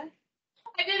she said?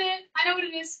 I did it. I know what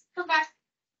it is. Come back.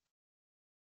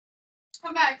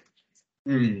 Come back.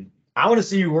 I want to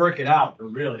see you work it out,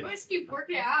 really. I want to see you work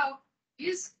it out.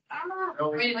 You just, I don't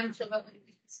know. Wait, let me feel that.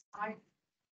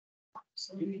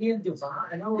 You can't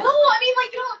divide. No, I mean,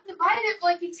 like, you don't divide it,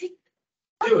 like, you take.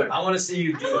 Do it. I want to see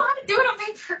you I do don't know it. how to do it on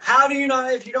paper. How do you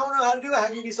not? If you don't know how to do it, how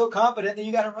can you be so confident that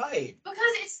you got it right? Because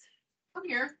it's. Come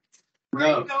here. Where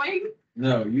are you going?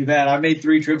 No, I made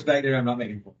 3 trips back there. I'm not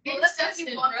making 4. Well, that's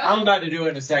destined, bro. I'm about to do it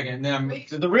in a second. And then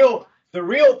so the real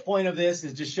point of this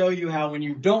is to show you how when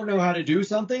you don't know how to do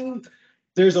something,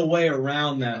 there's a way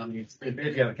around that. If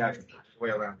you have a calculator,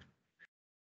 way around.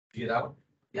 You get that one?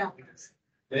 Yeah.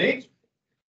 Think?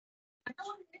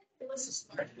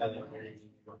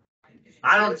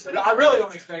 I really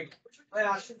don't expect.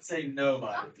 Well, I shouldn't say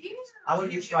nobody. I would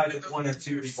just try with 1 or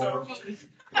 2 before.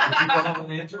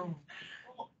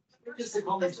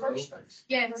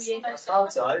 Yes.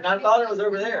 Outside, and I thought it was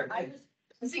over there.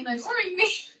 Is ignoring me?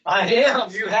 I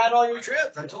am. You had all your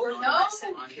trips. I told you. No.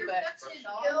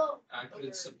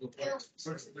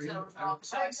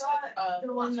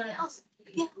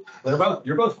 They're both.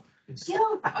 You're both.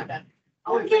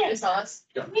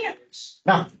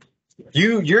 Now,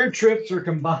 your trips are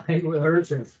combined with her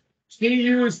trips. She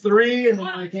used 3, and then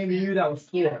when I came to you, that was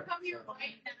 4. Come here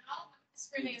right now.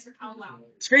 Screaming is out loud.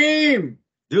 Scream!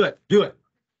 Do it. Do it.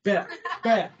 Bet.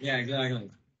 Bet. Yeah,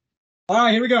 exactly. All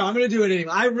right, here we go. I'm going to do it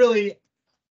anyway. I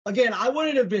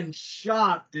wouldn't have been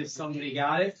shocked if somebody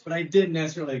got it, but I didn't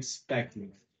necessarily expect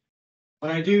it.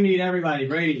 But I do need everybody.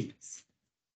 Brady.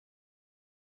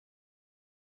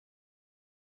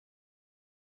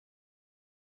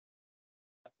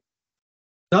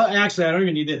 No, actually, I don't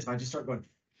even need this. If I just start going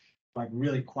like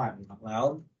really quiet, not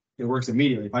loud, it works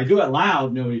immediately. If I do it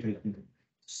loud, nobody pays attention.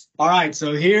 All right,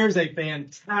 so here's a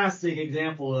fantastic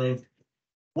example of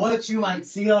what you might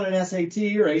see on an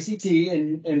SAT or ACT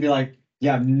and be like,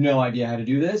 yeah, I have no idea how to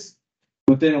do this,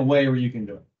 but then a way where you can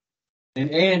do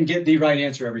it and get the right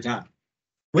answer every time.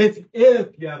 If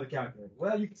you have a calculator.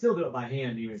 Well, you can still do it by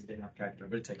hand even if you didn't have a calculator,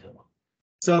 but it takes a while.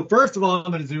 So first of all,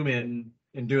 I'm going to zoom in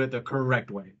and do it the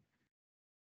correct way.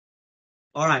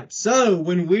 All right, so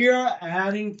when we are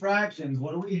adding fractions,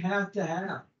 what do we have to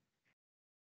have?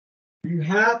 You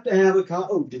have to have a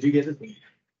oh, did you get this?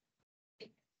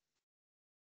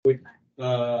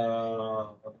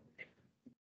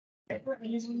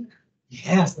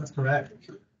 Yes, that's correct.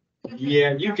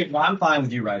 Yeah, you can. I'm fine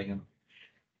with you writing them,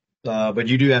 but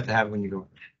you do have to have it when you go.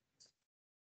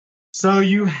 So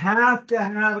you have to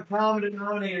have a common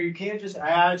denominator. You can't just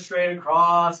add straight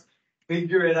across,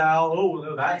 figure it out. Oh,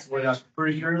 no, that's what I'm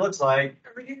pretty sure it looks like.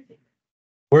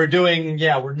 We're doing,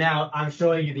 yeah, I'm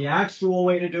showing you the actual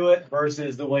way to do it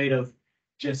versus the way to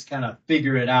just kind of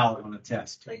figure it out on a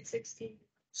test. Like 16.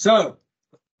 So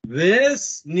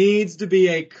this needs to be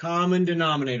a common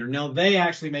denominator. Now, they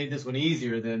actually made this one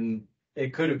easier than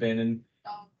it could have been.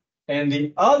 And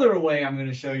the other way I'm going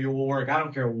to show you will work. I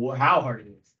don't care how hard it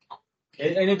is.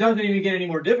 And it doesn't even get any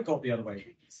more difficult the other way.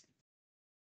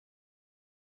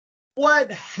 What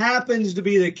happens to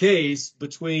be the case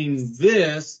between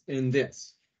this and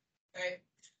this? Right.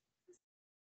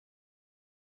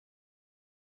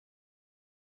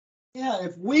 Yeah,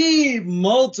 if we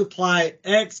multiply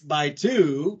x by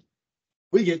 2,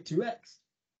 we get 2x.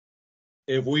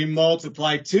 If we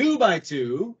multiply 2 by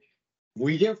 2,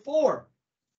 we get 4.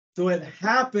 So it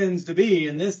happens to be,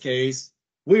 in this case,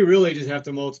 we really just have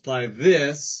to multiply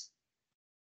this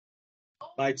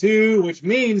by 2, which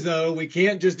means, though, we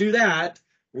can't just do that.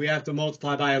 We have to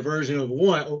multiply by a version of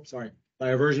 1. Oh, sorry, by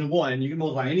a version of 1. You can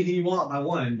multiply anything you want by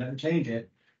 1. Doesn't change it.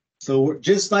 So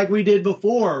just like we did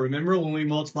before, remember when we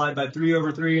multiplied by 3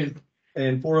 over 3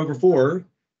 and 4 over 4?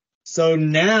 So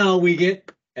now we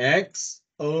get x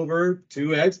over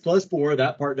 2x plus 4.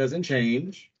 That part doesn't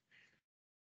change.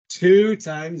 2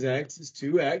 times x is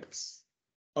 2x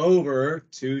over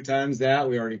 2 times that.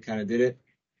 We already kind of did it.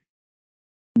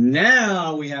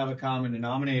 Now we have a common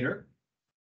denominator.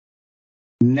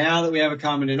 Now that we have a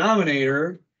common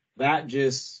denominator, that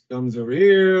just comes over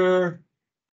here.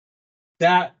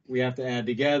 That we have to add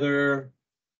together.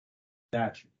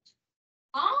 That's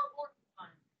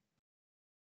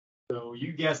so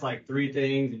you guess like 3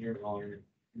 things and you're wrong.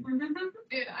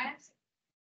 Dude,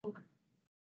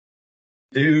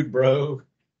 Dude, bro.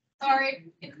 sorry,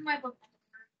 it's my book.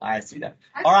 I see that.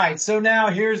 All right, so now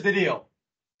here's the deal.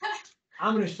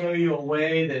 I'm going to show you a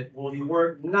way that will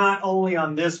work not only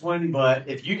on this one, but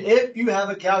if you have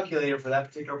a calculator for that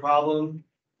particular problem,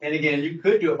 and again, you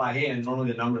could do it by hand.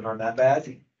 Normally the numbers aren't that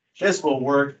bad. This will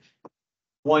work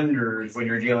wonders when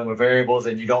you're dealing with variables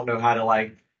and you don't know how to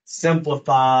like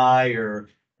simplify. Or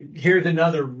here's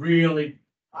another really,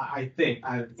 I think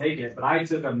I would take it, but I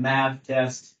took a math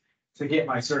test to get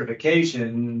my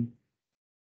certification.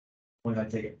 When did I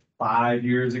take it? 5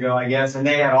 years ago, I guess, and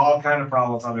they had all kind of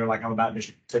problems on there, like I'm about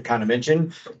to kind of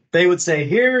mention. They would say,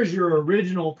 "Here's your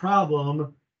original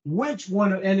problem. Which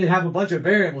one?" And it'd have a bunch of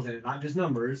variables in it, not just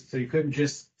numbers, so you couldn't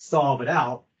just solve it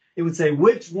out. It would say,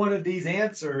 "Which one of these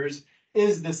answers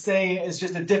is the same? It's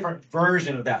just a different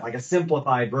version of that, like a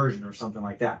simplified version or something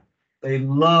like that." They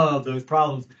love those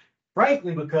problems,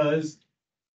 frankly, because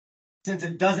since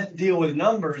it doesn't deal with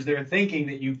numbers, they're thinking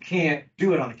that you can't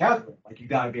do it on a calculator. Like you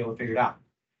got to be able to figure it out.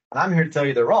 And I'm here to tell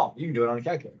you they're wrong. You can do it on a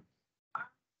calculator.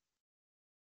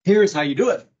 Here's how you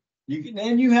do it.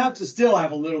 And you have to still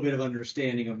have a little bit of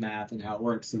understanding of math and how it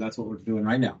works. So that's what we're doing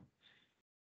right now.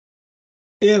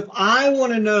 If I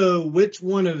want to know which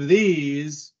one of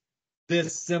these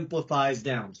this simplifies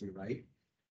down to, right?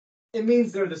 It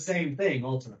means they're the same thing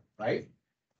ultimately, right?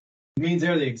 It means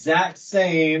they're the exact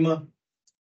same.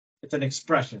 It's an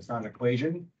expression. It's not an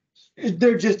equation.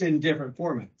 They're just in different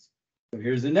formats. So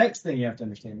here's the next thing you have to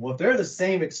understand. Well, if they're the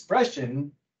same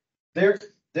expression, they're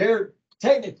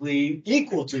technically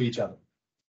equal to each other.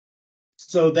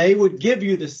 So they would give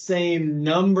you the same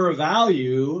number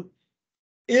value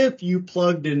if you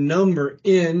plugged a number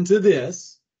into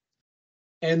this,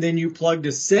 and then you plug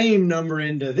the same number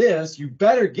into this, you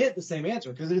better get the same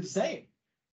answer because they're the same.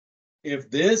 If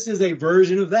this is a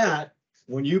version of that,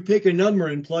 when you pick a number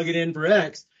and plug it in for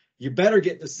x, you better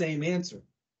get the same answer.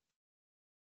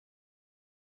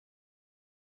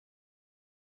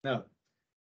 No.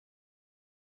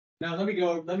 Now let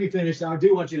me finish. I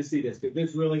do want you to see this because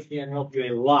this really can help you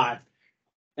a lot.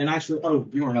 And actually, oh,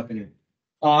 you weren't up in here.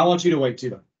 I want you to wait too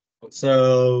though.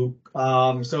 So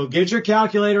get your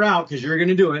calculator out because you're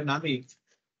gonna do it, not me.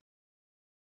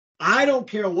 I don't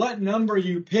care what number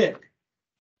you pick.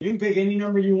 You can pick any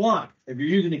number you want. If you're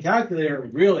using a calculator,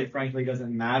 it really, frankly,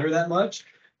 doesn't matter that much.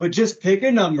 But just pick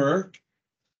a number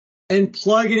and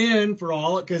plug it in for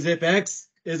all, because if x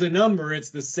is a number,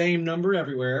 it's the same number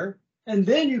everywhere. And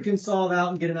then you can solve out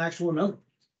and get an actual number.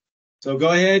 So go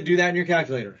ahead, do that in your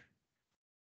calculator.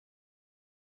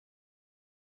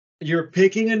 You're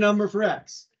picking a number for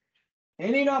x.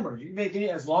 Any number, you can make any,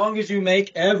 as long as you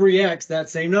make every x that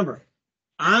same number.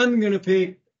 I'm going to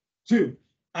pick 2.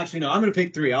 Actually, no, I'm going to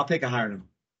pick 3. I'll pick a higher number.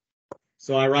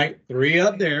 So I write 3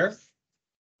 up there,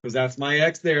 because that's my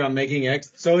x there. I'm making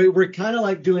x. So we're kind of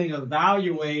like doing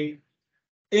evaluate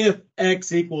if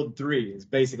x equaled 3 is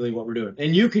basically what we're doing.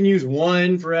 And you can use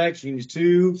 1 for x, you can use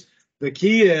 2. The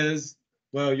key is,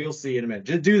 well, you'll see in a minute.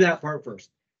 Just do that part first.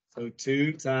 So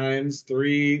 2 times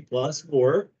 3 plus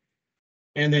 4.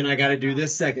 And then I got to do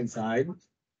this second side.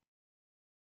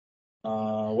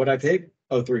 What'd I pick?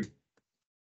 Oh, 3.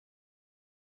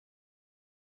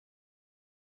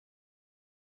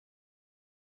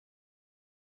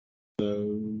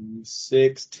 So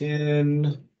 6,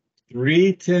 10,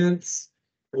 3/10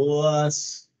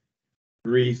 plus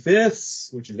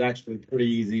 3/5, which is actually pretty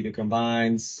easy to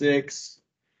combine. 6,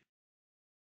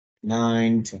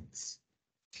 9/10.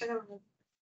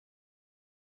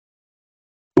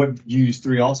 What, you use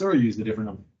 3 also, or use a different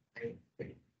number?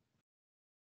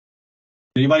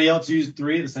 Anybody else use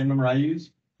 3, the same number I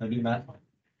use? I do that.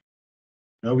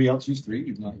 Nobody else use 3?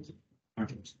 You not.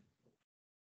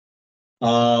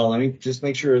 Let me just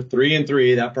make sure. 3 and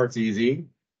 3, that part's easy.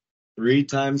 3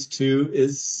 times 2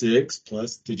 is 6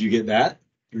 plus, did you get that?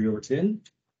 3 over 10?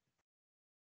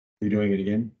 Are you doing it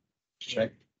again?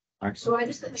 Check. All right.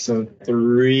 So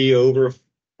 3 over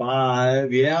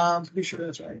 5. Yeah, I'm pretty sure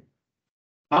that's right.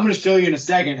 I'm going to show you in a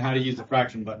second how to use the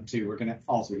fraction button too. We're going to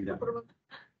also do that.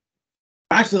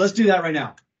 Actually, let's do that right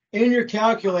now. In your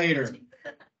calculator,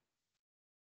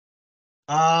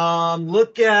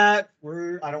 look at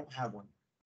where I don't have one.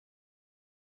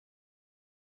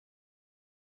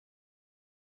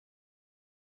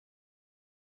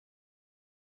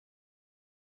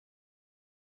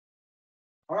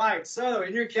 All right, so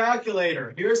in your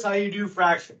calculator, here's how you do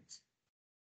fractions.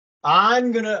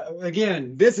 I'm gonna,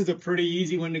 again, this is a pretty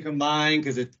easy one to combine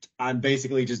because I'm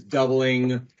basically just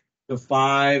doubling the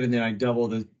 5 and then I double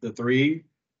the 3.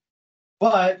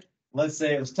 But let's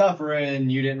say it was tougher and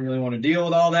you didn't really want to deal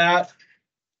with all that.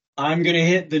 I'm gonna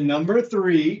hit the number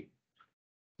 3.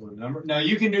 Now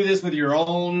you can do this with your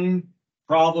own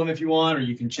problem if you want, or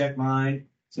you can check mine.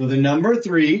 So the number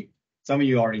 3, some of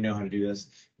you already know how to do this.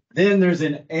 Then there's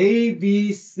an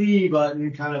ABC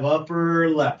button kind of upper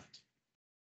left.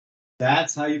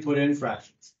 That's how you put in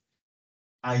fractions.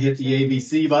 I hit the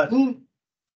ABC button,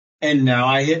 and now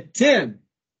I hit 10.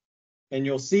 And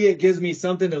you'll see it gives me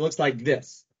something that looks like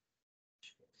this.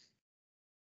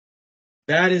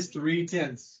 That is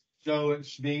 3/10. So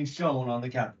it's being shown on the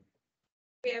calculator.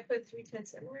 Yeah, I put 3/10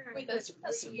 somewhere. Wait, that's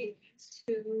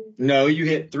 2. No, you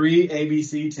hit 3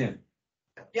 ABC 10.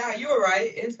 Yeah, you were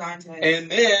right. It's 9/10.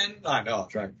 And then I know, I'll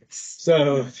try.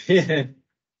 So then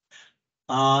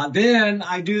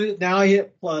I do, now I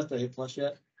hit plus. Did I hit plus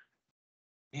yet?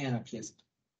 Man, I can't.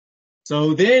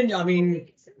 So then, I mean,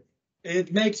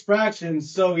 it makes fractions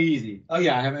so easy. Oh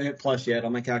yeah, I haven't hit plus yet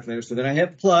on my calculator. So then I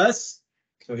hit plus.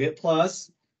 So hit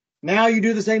plus. Now you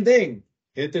do the same thing.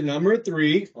 Hit the number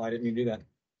 3. Oh, I didn't mean to do that.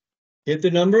 Hit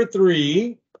the number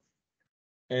 3.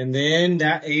 And then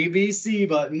that ABC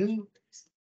button.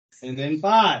 And then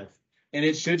 5. And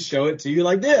it should show it to you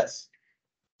like this.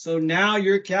 So now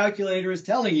your calculator is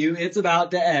telling you it's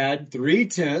about to add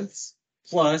 3/10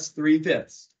 plus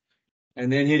 3/5.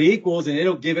 And then hit equals, and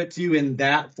it'll give it to you in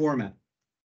that format.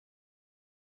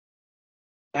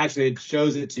 Actually, it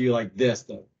shows it to you like this,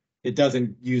 though. It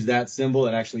doesn't use that symbol.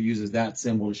 It actually uses that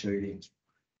symbol to show you the answer.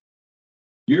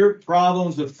 Your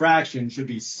problems with fractions should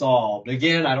be solved.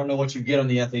 Again, I don't know what you get on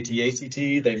the SAT,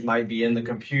 ACT. They might be in the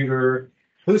computer.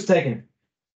 Who's taking it?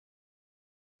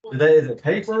 Is it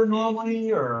paper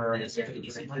normally, or is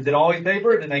it always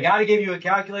paper? Then they got to give you a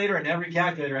calculator, and every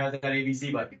calculator has that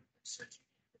ABC button.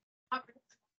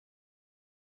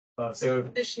 So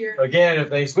this year. again, if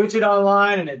they switch it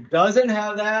online and it doesn't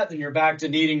have that, then you're back to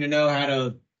needing to know how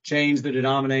to change the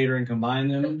denominator and combine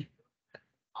them.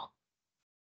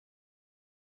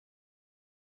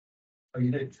 Oh,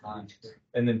 you did.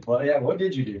 And then, yeah, what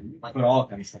did you do? You put all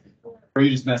kinds of stuff. Or you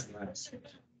just messed around?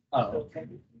 Oh, okay.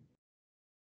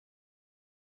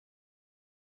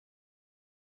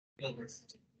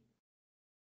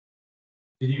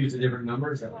 Did you use a different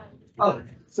number? Oh,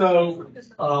 so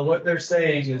what they're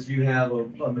saying is you have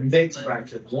a mixed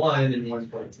fraction, 1 and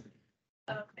 1.2.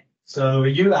 Okay. So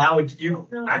you, how would you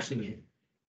actually?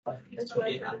 That's what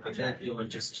I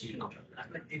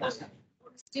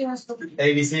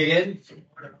ABC again?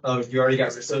 Oh, you already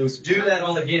got it. So do that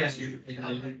all again.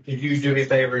 Could you do me a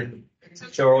favor and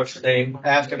show her what's your name?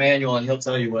 Ask Emmanuel and he'll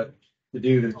tell you what to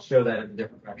do to show that in a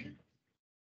different fraction.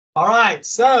 All right,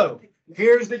 so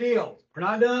here's the deal. We're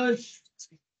not done.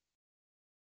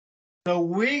 So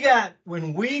we got,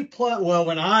 when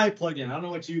I plugged in, I don't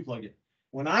know what you plugged in.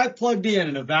 When I plugged in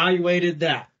and evaluated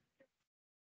that,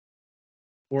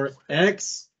 where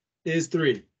x is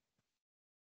 3.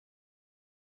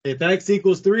 If x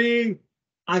equals 3,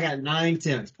 I got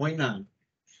 9/10, 0.9.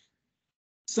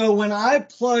 So when I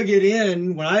plug it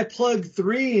in, when I plug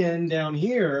 3 in down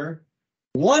here,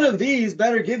 one of these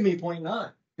better give me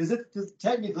 0.9. Because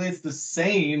technically it's the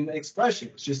same expression.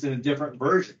 It's just in a different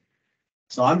version.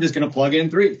 So I'm just going to plug in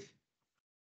 3.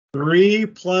 3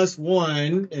 plus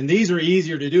 1, and these are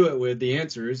easier to do it with, the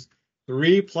answers.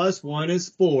 3 plus 1 is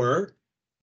 4.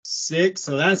 6,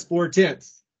 so that's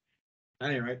 4/10.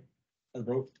 That ain't right. That's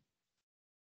broke.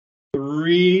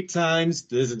 3 times,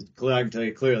 this is clear, I can tell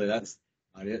you clearly, that's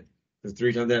not it. Because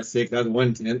 3 times that's 6, that's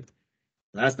 1/10.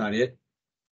 That's not it.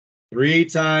 3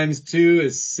 times 2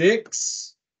 is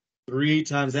 6. 3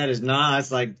 times that is 9.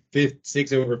 That's like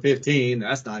 6 over 15.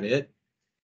 That's not it.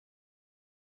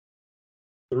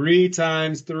 3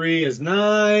 times 3 is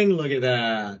 9. Look at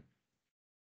that.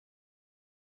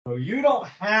 So you don't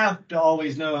have to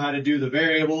always know how to do the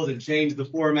variables and change the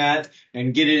format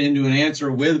and get it into an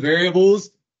answer with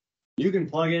variables. You can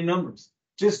plug in numbers.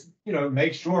 Just,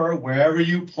 make sure wherever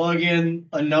you plug in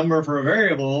a number for a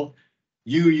variable,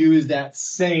 you use that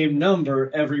same number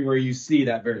everywhere you see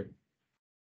that variable.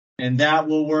 And that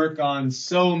will work on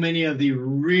so many of the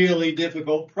really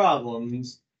difficult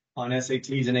problems on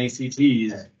SATs and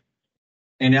ACTs.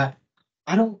 And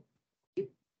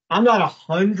I'm not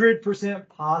 100%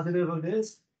 positive of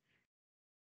this.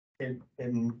 And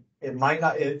it might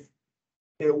not, it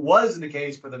was the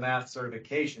case for the math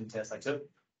certification test I took.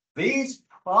 These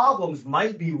problems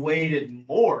might be weighted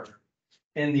more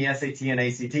in the SAT and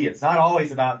ACT. It's not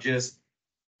always about just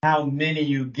how many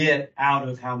you get out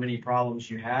of how many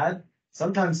problems you had.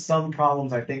 Sometimes some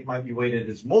problems I think might be weighted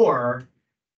as more,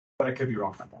 but I could be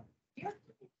wrong about that.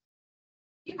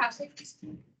 You have safety.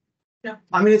 No.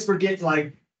 I mean, it's for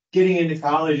getting into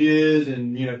colleges,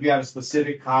 and if you have a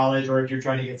specific college or if you're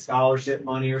trying to get scholarship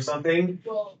money or something,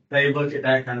 Well, they look at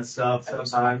that kind of stuff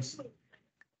sometimes.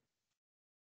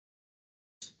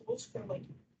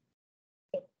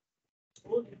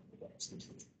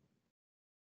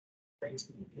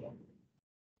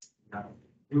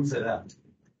 Who said that?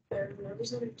 There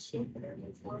was a kid there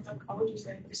before the colleges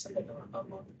there. They said that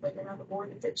like around the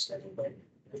board that they're studying like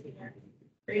living there.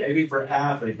 Maybe for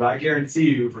athletes, but I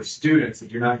guarantee you for students,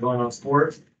 if you're not going on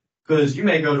sports, because you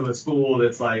may go to a school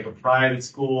that's like a private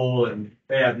school and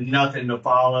they have nothing to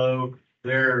follow.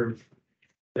 Their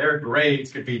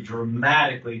grades could be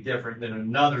dramatically different than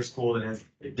another school that has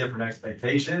a different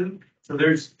expectation. So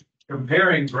there's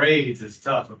comparing grades is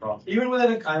tough across. Even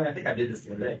within I think I did this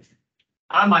the other day.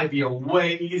 I might be a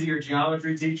way easier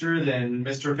geometry teacher than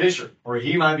Mr. Fisher, or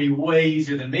he might be way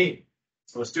easier than me.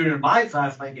 So a student in my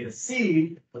class might get a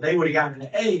C, but they would have gotten an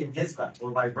A in his class,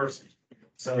 or vice versa.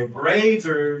 So grades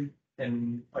are,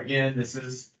 and again,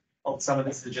 some of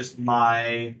this is just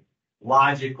my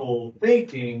logical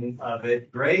thinking of it.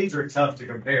 Grades are tough to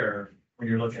compare when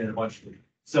you're looking at a bunch of them.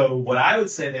 So what I would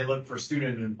say, they look for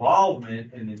student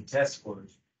involvement and then test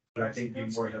scores, but I think be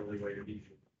more heavily weighted each.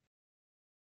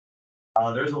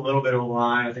 There's a little bit of a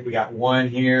line. I think we got 1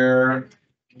 here.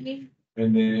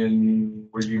 And then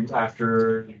were you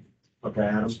after? Okay,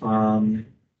 Adam.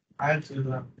 I had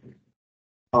to.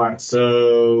 All right,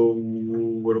 so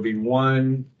it'll be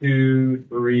 1, 2,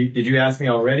 3. Did you ask me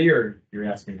already, or you're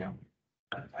asking now?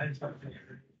 I just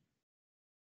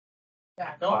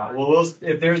yeah, Well,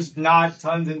 if there's not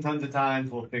tons and tons of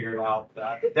times, we'll figure it out.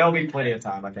 There'll be plenty of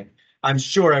time, I think. I'm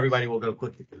sure everybody will go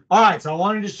quickly. All right, so I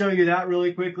wanted to show you that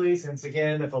really quickly, since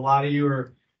again, if a lot of you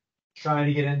are trying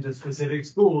to get into specific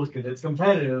schools because it's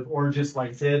competitive, or just like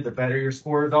I said, the better your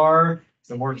scores are,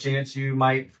 the more chance you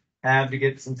might have to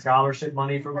get some scholarship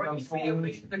money from some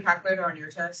schools. The calculator on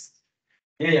your test.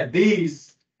 Yeah,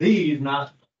 these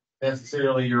not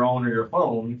necessarily your own or your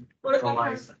phone. What if So, I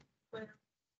like, have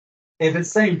if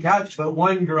it's same couch, but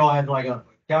one girl had like a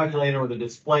calculator with a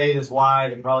display this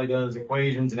wide and probably does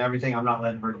equations and everything, I'm not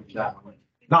letting her do that one.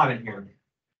 Not in here.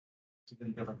 It's a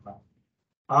different problem.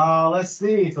 Let's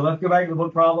see. So let's go back to the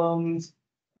book problems.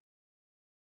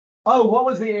 Oh, what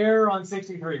was the error on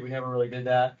 63? We never really did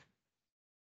that.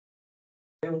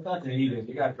 It was nothing either.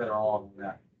 You guys better all on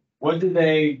that. What did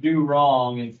they do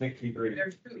wrong in 63?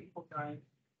 There's two equal signs.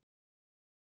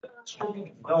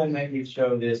 Don't make me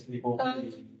show this, people.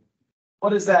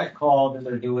 What is that called that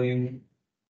they're doing?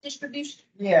 Distribution.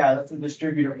 Yeah, that's a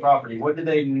distributive property. What did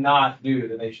they not do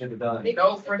that they should have done?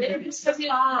 No, for They didn't just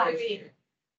five.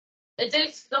 It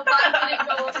did, the 5 didn't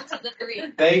go over to the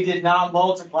 3. They did not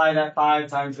multiply that 5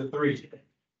 times the 3.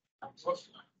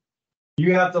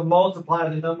 You have to multiply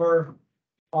the number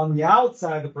on the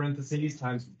outside of the parentheses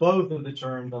times both of the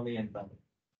terms on the inside.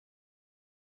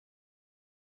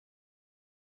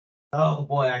 Oh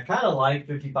boy, I kind of like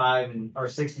 55 and or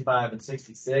 65 and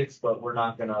 66, but we're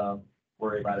not gonna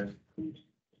worry about it.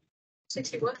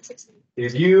 61, 60.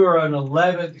 If you are in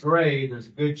 11th grade, there's a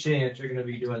good chance you're gonna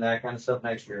be doing that kind of stuff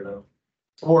next year, though.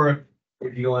 Or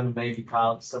if you go into maybe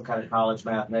college, some kind of college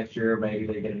math next year, maybe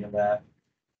they get into that.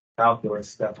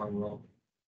 Calculus definitely will.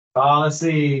 Let's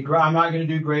see. I'm not gonna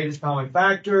do greatest common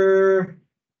factor.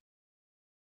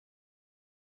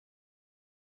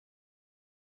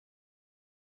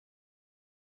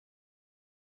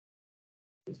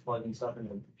 Just plugging stuff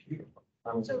into the computer.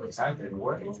 I was calculating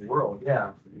what in the world,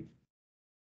 yeah.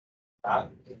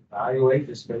 Evaluate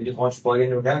this, maybe just want to plug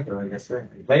into a calculator, I guess.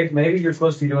 Maybe you're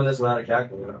supposed to be doing this without a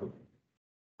calculator.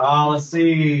 Let's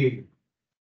see.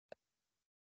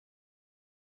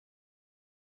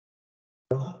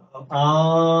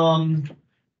 I'll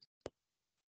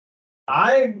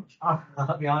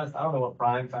be honest, I don't know what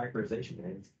prime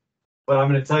factorization is, but I'm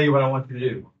going to tell you what I want you to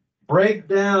do. Break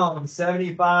down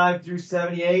 75 through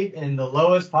 78 and the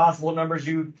lowest possible numbers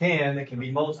you can that can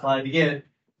be multiplied to get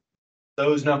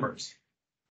those numbers.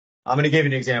 I'm going to give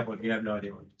you an example if you have no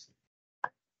idea what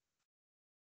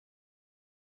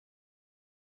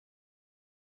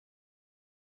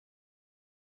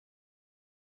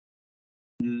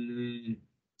it is.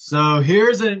 So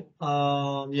here's an,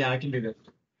 yeah, I can do this.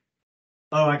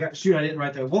 Oh, I didn't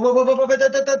write that.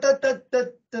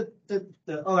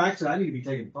 Oh, actually, I need to be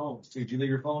taking phones too. Did you leave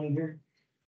your phone in here?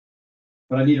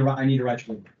 But I need to write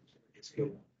your name.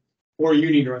 Or you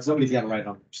need to write, somebody's got to write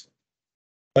on yours.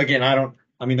 Again,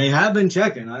 they have been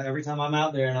checking. Every time I'm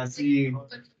out there and I see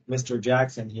Mr.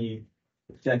 Jackson, he's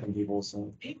checking people,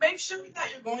 so. He makes sure that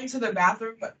you're going to the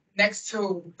bathroom next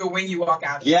to the wing you walk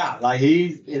out of. Yeah, like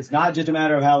it's not just a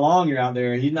matter of how long you're out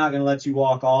there. He's not going to let you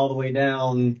walk all the way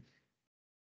down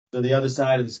to the other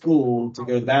side of the school to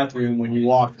go to the bathroom when you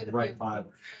walk to the right five.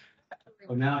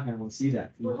 Oh, now I can see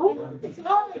that.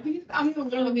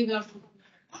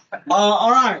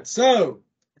 All right, so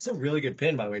it's a really good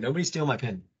pen, by the way. Nobody steal my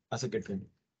pen. That's a good pen.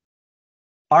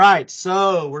 All right,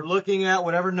 so we're looking at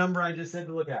whatever number I just said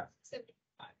to look at.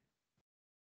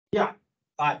 Yeah.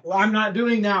 Well, I'm not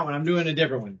doing that one. I'm doing a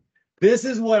different one. This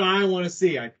is what I want to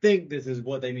see. I think this is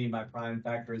what they mean by prime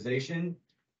factorization.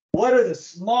 What are the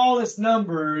smallest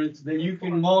numbers that you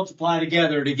can multiply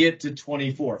together to get to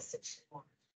 24?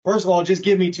 First of all, just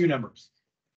give me two numbers.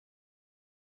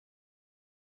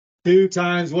 2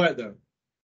 times what, though?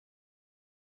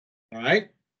 All right.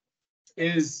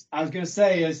 I was going to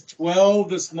say, is 12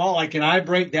 the small? Like, can I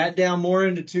break that down more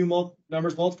into two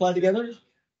numbers multiplied together?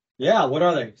 Yeah, what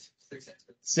are they?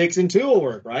 6 and 2 will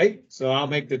work, right? So I'll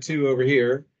make the 2 over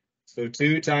here. So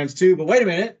 2 times 2. But wait a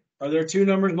minute. Are there two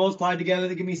numbers multiplied together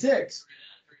that give me 6?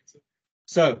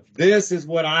 So this is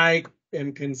what I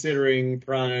am considering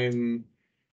prime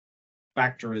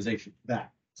factorization.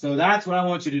 So that's what I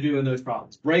want you to do in those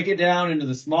problems. Break it down into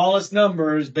the smallest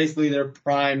numbers. Basically, they're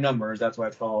prime numbers. That's why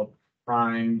it's called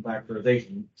prime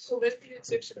factorization. So if you did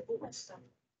 6 and 4 stuff.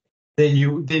 Then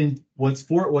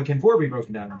what can 4 be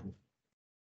broken down into?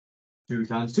 2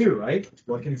 times 2, right?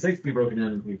 What can 6 be broken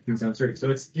down into? 2 times 3.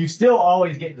 So you still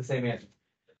always get the same answer.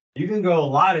 You can go a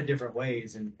lot of different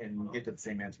ways and get to the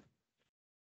same answer.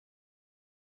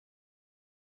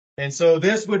 And so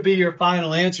this would be your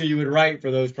final answer you would write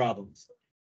for those problems.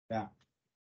 Yeah.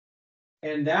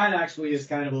 And that actually is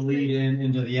kind of a lead in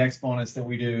into the exponents that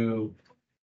we do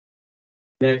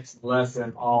next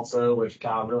lesson also, which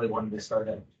Kyle really wanted to start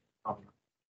at.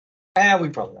 We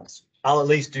probably will. I'll at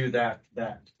least do that.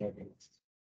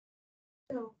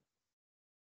 So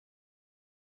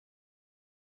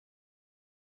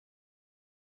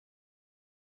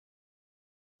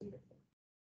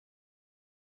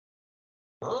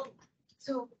Huh?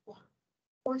 So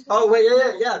Oh, wait,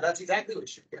 yeah, that's exactly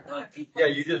what you, yeah,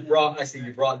 you just brought, I see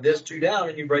you brought this two down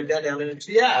and you break that down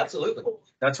into, yeah, absolutely.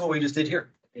 That's what we just did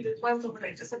here. Yeah,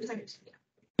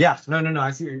 no, I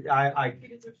see, I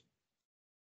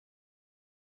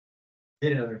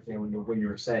didn't understand when you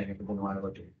were saying it, but then when I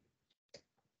looked at it.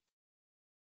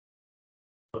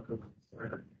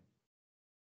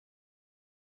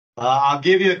 I'll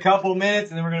give you a couple minutes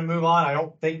and then we're going to move on. I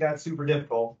don't think that's super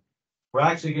difficult. We're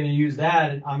actually going to use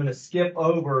that, and I'm going to skip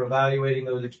over evaluating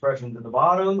those expressions at the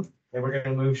bottom, and we're going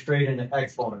to move straight into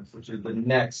exponents, which is the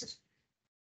next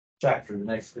chapter, the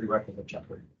next prerequisite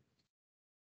chapter.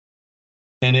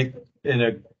 And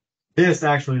this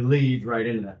actually leads right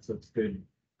into that, so it's a good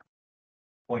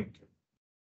point.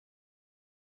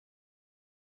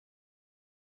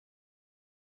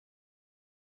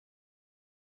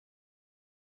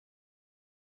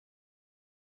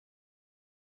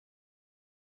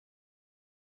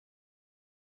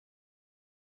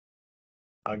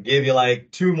 I'll give you like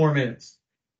 2 more minutes.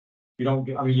 You don't,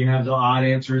 I mean, you have the odd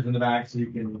answers in the back, so you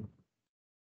can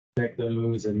check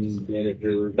those. And if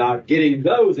you're not getting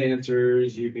those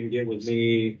answers, you can get with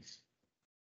me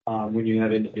when you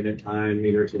have independent time,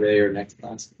 either today or next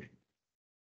class.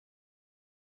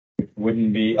 It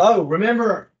wouldn't be. Oh,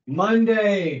 remember,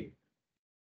 Monday,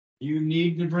 you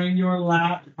need to bring your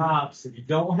laptops. If you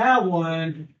don't have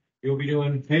one, you'll be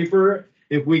doing paper.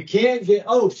 If we can't get,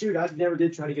 oh, shoot, I never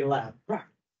did try to get a lab.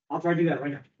 I'll try to do that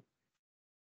right now.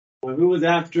 Well, who was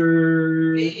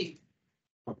after? Me.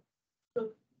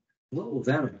 What was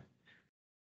that about?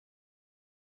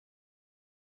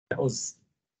 That was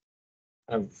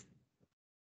kind of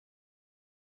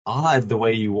odd the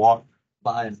way you walk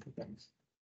by and put things.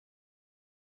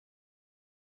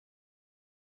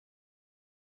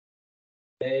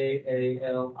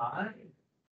 AALI?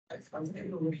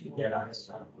 Yeah,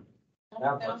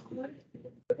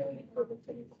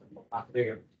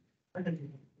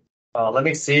 let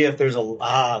me see if there's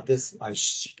a this I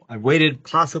waited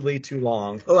possibly too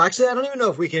long. Oh, actually, I don't even know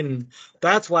if we can.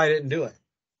 That's why I didn't do it.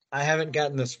 I haven't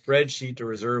gotten the spreadsheet to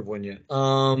reserve one yet.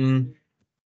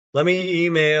 Let me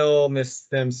email Miss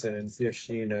Simpson and see if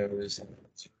she knows.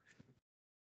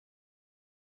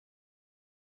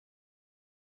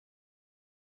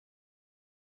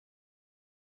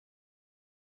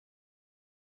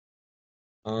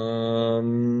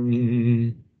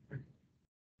 Um.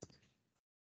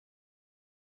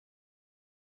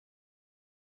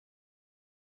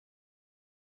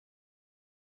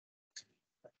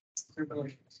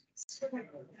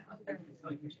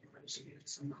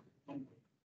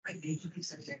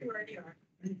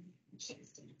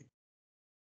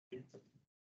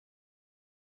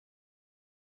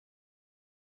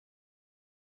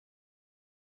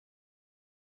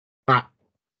 Ah.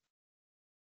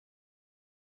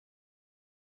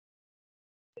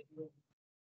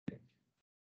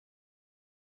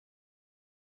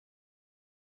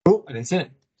 Oh, I didn't send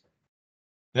it.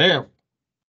 There.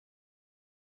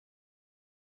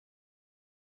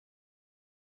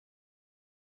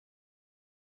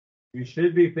 You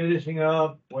should be finishing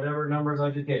up whatever numbers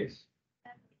I just gave.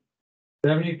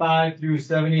 75 through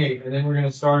 78, and then we're going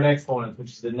to start exponents,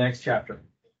 which is the next chapter.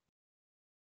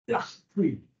 Yeah,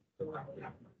 please.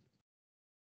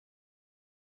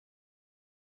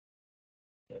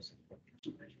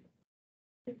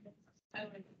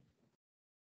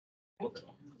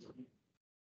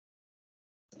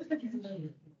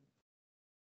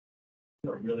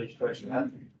 Really stretching that.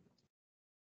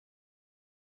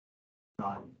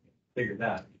 Not figured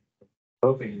that.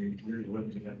 Hoping you really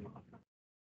wouldn't do that.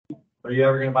 Are you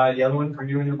ever going to buy the other one for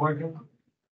you and your boyfriend?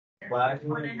 Black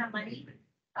one?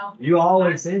 You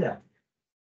always say that.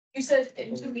 You said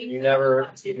in 2 weeks. You never,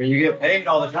 I mean, you get paid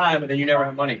all the time, but then you never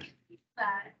have money.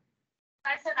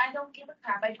 I said I don't give a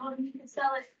crap. I told him you can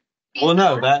sell it. Well,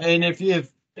 no, that, and if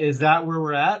is that where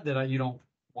we're at, that you don't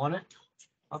want it?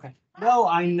 Okay. No,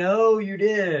 I know you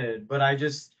did, but I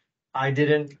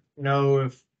didn't know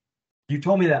if you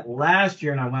told me that last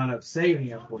year and I wound up saving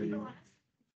it for you.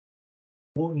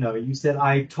 Well, no, you said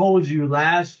I told you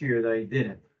last year that I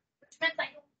didn't.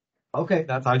 Okay,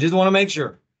 I just want to make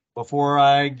sure before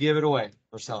I give it away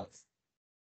or sell it.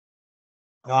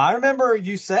 No, I remember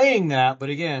you saying that, but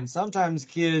again, sometimes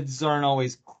kids aren't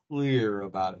always clear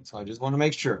about it, so I just want to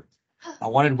make sure. I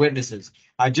wanted witnesses.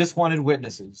 I just wanted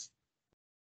witnesses.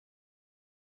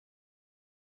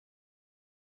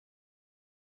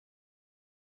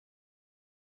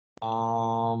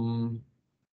 I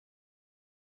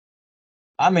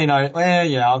may not.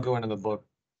 Yeah, I'll go into the book.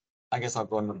 I guess I'll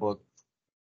go into the book.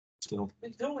 Still,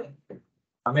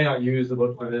 I may not use the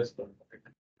book for this, but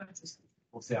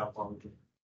we'll see how far we can.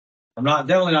 I'm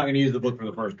definitely not going to use the book for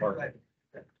the first part.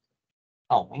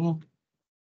 Oh, man.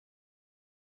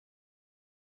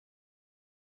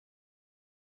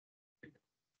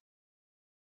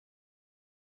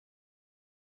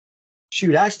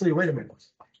 Shoot, actually, wait a minute.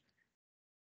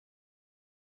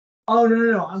 Oh,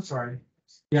 no. I'm sorry.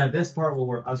 Yeah, this part will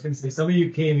work. I was going to say, some of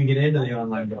you can't even get into the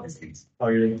online book. Oh,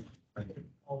 you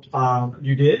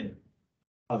you did?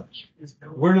 Oh,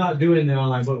 we're not doing the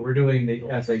online book. We're doing the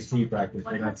SAT practice.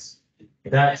 So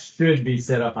that should be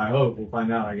set up, I hope. We'll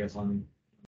find out, I guess, on.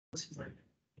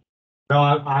 No,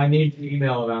 I need to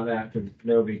email about that because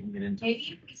nobody can get into it.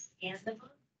 Maybe if we scan the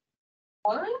book.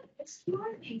 What? It's not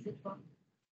an exit book.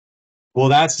 Well,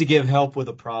 that's to give help with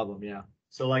a problem, yeah.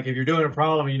 So, like, if you're doing a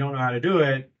problem and you don't know how to do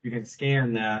it, you can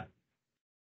scan that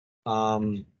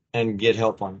and get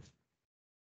help on it.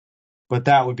 But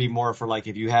that would be more for, like,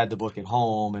 if you had the book at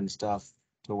home and stuff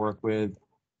to work with.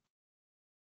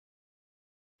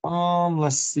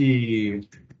 Let's see.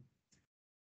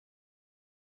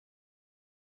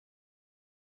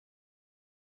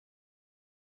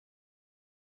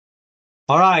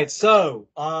 All right, so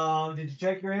did you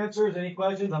check your answers? Any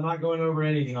questions? I'm not going over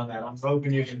anything on that. I'm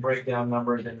hoping you can break down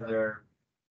numbers into their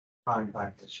time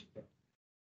factors.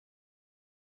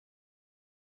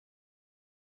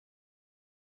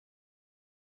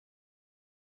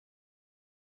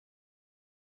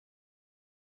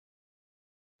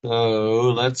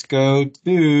 So let's go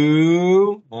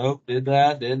to, oh, did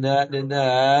that.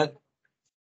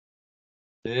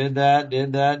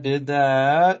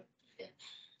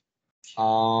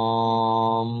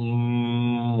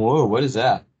 Whoa, what is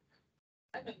that?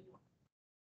 I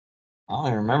don't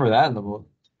even remember that in the book.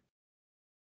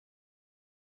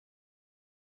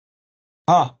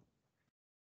 Huh.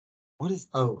 What is,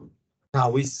 oh, no,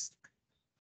 all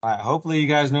right, hopefully you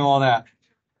guys know all that.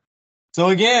 So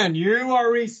again, you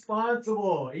are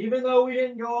responsible, even though we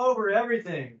didn't go over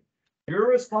everything. You're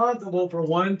responsible for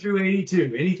 1 through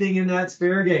 82. Anything in that's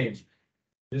fair game.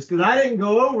 Just because I didn't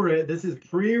go over it, this is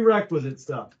prerequisite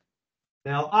stuff.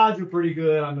 Now, odds are pretty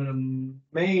good. I'm going to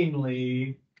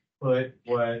mainly put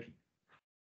what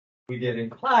we did in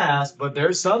class, but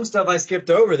there's some stuff I skipped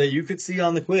over that you could see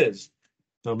on the quiz.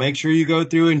 So make sure you go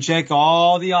through and check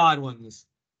all the odd ones,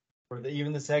 or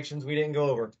even the sections we didn't go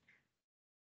over.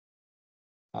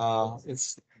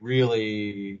 It's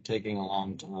really taking a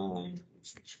long time. All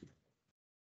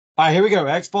right, here we go.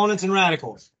 Exponents and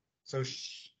radicals. So,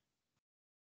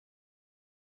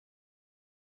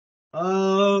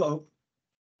 hold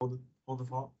the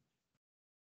thought.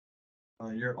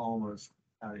 You're almost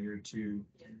out of here too.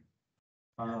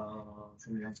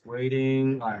 Somebody else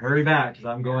waiting. All right, hurry back because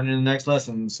I'm going in the next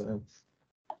lesson. So.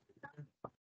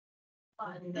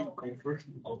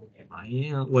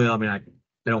 Yeah, well, I mean, I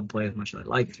don't play as much as I'd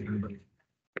like to, but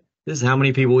this is how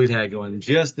many people we've had going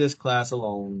just this class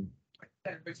alone.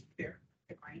 3,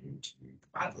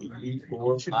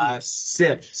 4, 5,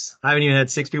 6. I haven't even had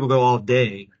 6 people go all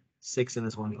day. 6 in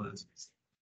this one class.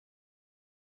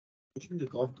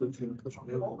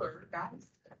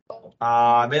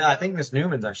 I think Miss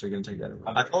Newman's actually going to take that.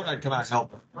 I told her I'd come out and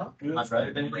help her. All right.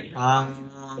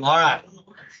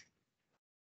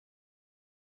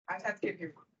 I just have to get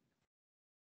here.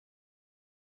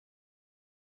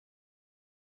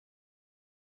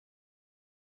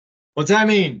 What's that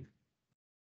mean?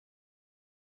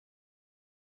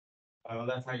 Oh,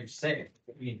 that's how you say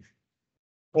it.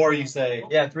 Or you say,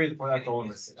 yeah, 3 to 4. That's the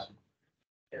one.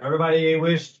 Everybody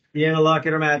wish Deanna luck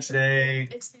at her match today.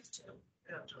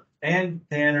 And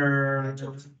Tanner.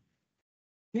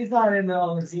 He's not in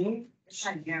on the team.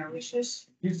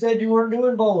 You said you weren't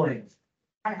doing bowling.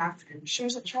 I have to. She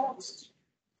was at Charles.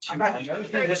 You kept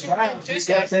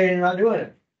saying you're not doing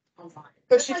it.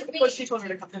 But she told me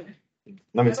to come in.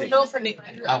 Let me see. No, for Nick.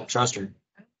 I don't trust her.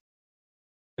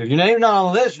 If your name's not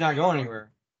on the list, you're not going anywhere.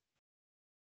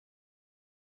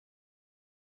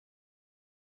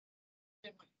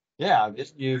 Yeah,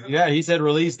 he said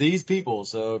release these people.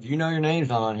 So if you know your name's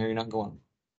not on here, you're not going.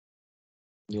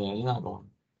 Yeah, you're not going.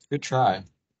 Good try. I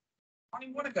don't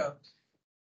even want to go.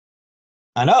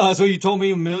 I know, that's what you told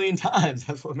me a million times.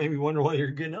 That's what made me wonder why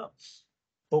you're getting up.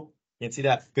 Oh, can't see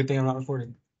that. Good thing I'm not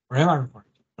recording. Or am I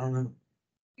recording? I don't remember.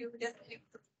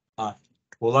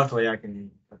 Well, luckily I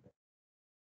can.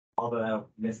 Although I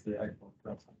missed the iPhone.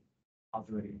 I'll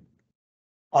do it again.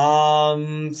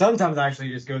 Sometimes I actually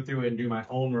just go through and do my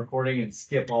own recording and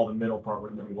skip all the middle part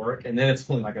where we work, and then it's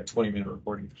only like a 20-minute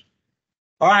recording.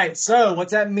 All right, so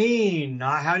what's that mean?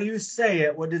 How do you say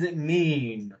it? What does it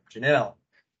mean, Janelle?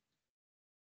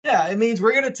 Yeah, it means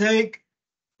we're going to take,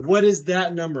 what is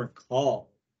that number called?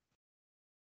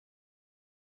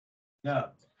 No.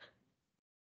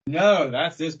 No,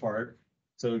 that's this part.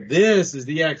 So this is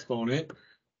the exponent.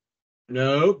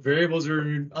 No, variables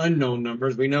are unknown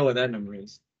numbers. We know what that number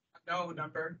is. No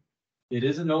number. It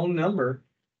is a known number.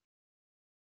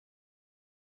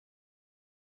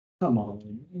 Come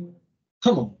on.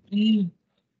 Come on.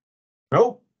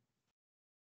 Nope.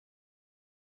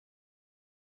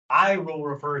 I will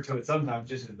refer to it sometimes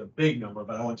just as the big number,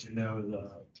 but I want you to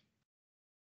know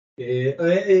it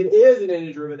is an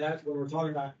integer, but that's when we're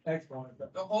talking about exponents.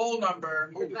 The whole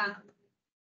number.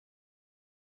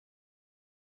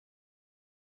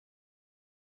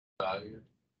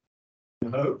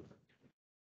 No.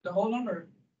 The whole number.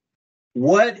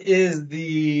 What is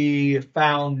the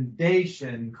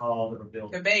foundation called of a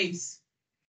building? The base.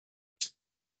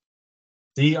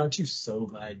 See, aren't you so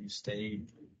glad you stayed?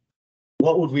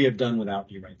 What would we have done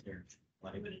without you right there?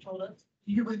 Why would have told us?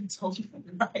 You would have told you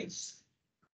right.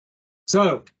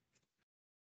 So,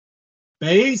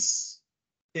 base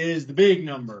is the big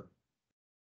number.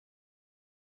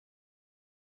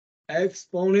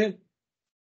 Exponent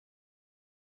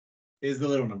is the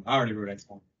little number. I already wrote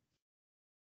exponent.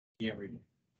 Can't read it.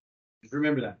 Just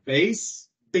remember that. Base,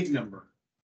 big number.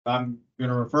 I'm going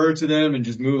to refer to them and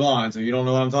just move on so you don't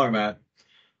know what I'm talking about.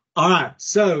 All right,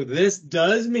 so this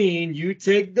does mean you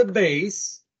take the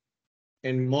base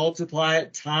and multiply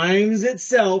it times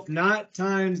itself, not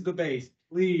times the base.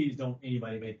 Please don't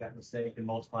anybody make that mistake and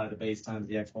multiply the base times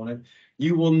the exponent.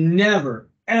 You will never,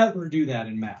 ever do that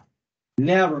in math.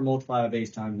 Never multiply a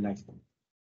base times an exponent.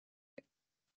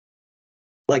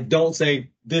 Like, don't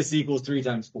say this equals 3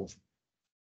 times 4.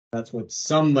 That's what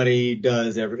somebody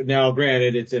does every. Now,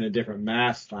 granted, it's in a different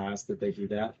math class that they do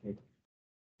that.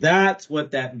 That's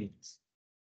what that means.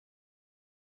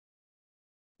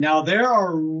 Now, there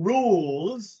are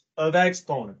rules of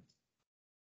exponents.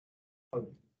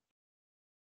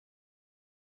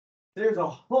 There's a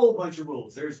whole bunch of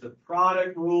rules. There's the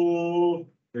product rule.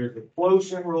 There's the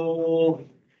quotient rule.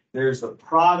 There's the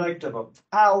product of a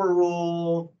power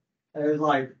rule. There's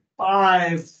like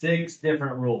 5, 6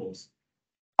 different rules.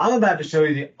 I'm about to show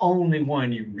you the only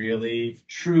one you really,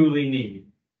 truly need.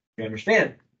 You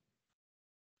understand?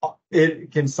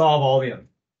 It can solve all the others.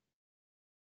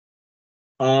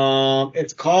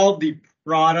 It's called the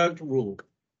product rule.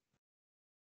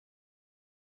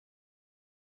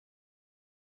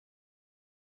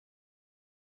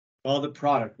 Called the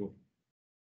product rule.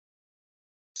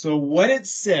 So what it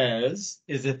says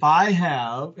is if I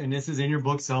have, and this is in your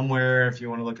book somewhere, if you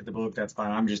want to look at the book, that's fine.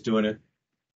 I'm just doing it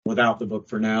without the book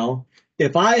for now.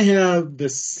 If I have the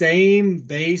same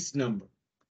base number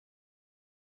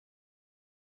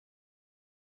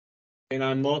and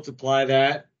I multiply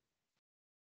that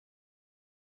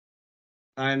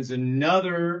times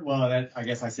another, well, that, I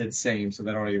guess I said same, so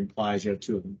that already implies you have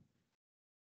 2 of them.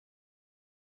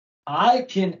 I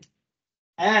can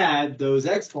add those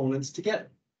exponents together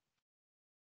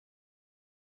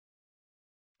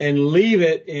and leave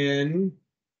it in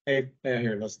a,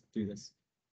 here, let's do this.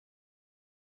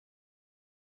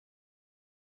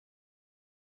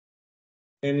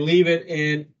 And leave it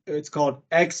in, it's called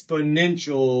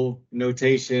exponential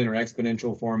notation or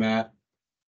exponential format.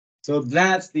 So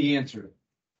that's the answer.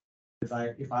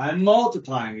 If I'm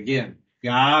multiplying, again,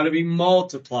 gotta be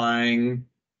multiplying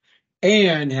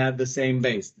and have the same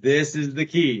base. This is the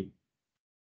key.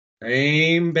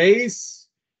 Same base,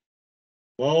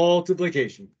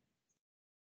 multiplication.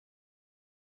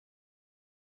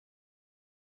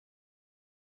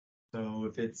 So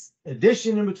if it's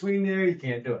addition in between there, you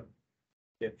can't do it.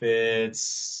 If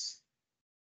it's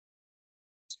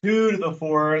 2 to the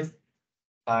 4th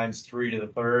times 3 to the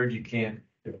 3rd, you can't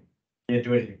do it. You can't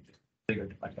do anything. Just leave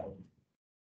it like that.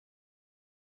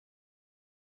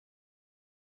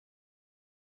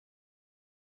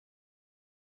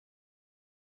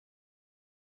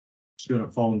 Just doing a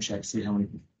phone check, see how many.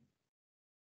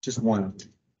 Just one of them.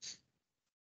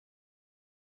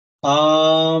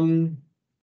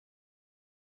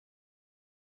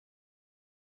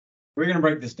 We're gonna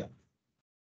break this down.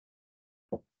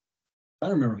 I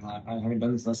don't remember how I haven't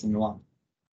done this lesson in a while.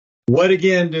 What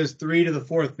again does 3 to the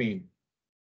 4th mean?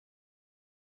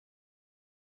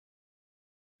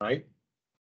 Right?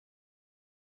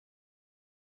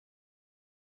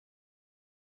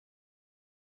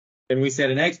 And we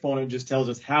said an exponent just tells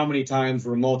us how many times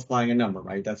we're multiplying a number,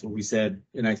 right? That's what we said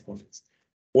in exponents.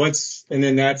 And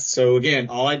then that's, so again,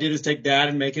 all I did is take that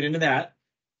and make it into that,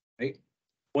 right?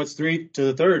 What's 3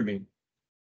 to the 3rd mean?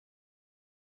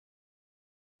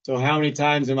 So how many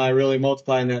times am I really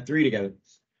multiplying that 3 together?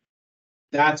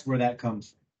 That's where that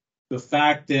comes from. The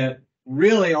fact that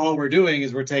really all we're doing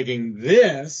is we're taking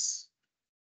this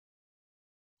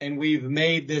and we've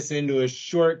made this into a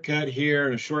shortcut here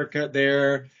and a shortcut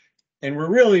there. And we're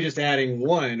really just adding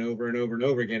 1 over and over and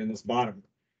over again in this bottom.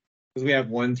 Because we have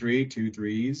 1, 3, 2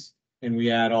 3s, and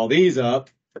we add all these up,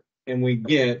 and we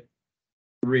get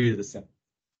 3 to the 7.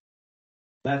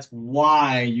 That's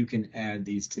why you can add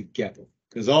these together.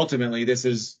 Because ultimately, this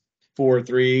is 4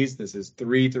 3s, this is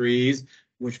 3 3s,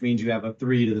 which means you have a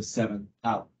 3 to the 7th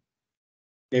power.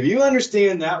 If you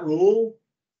understand that rule,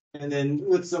 and then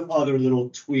with some other little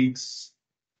tweaks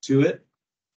to it,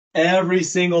 every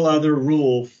single other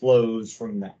rule flows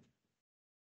from that.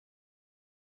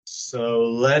 So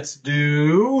let's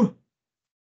do.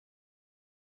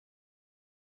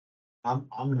 I'm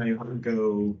going to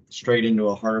go straight into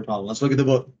a harder problem. Let's look at the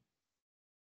book.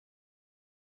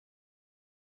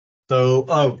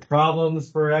 So,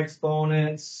 problems for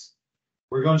exponents.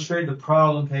 We're going straight to the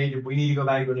problem page. If we need to go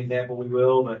back to an example, we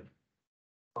will. But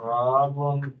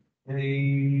problem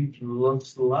page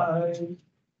looks like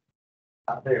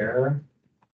out there.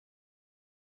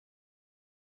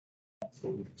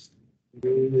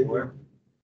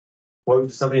 What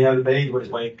does somebody have the page? What is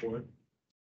waiting for it?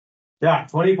 Yeah,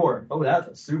 24. Oh, that's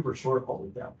a super short.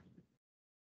 Holy cow.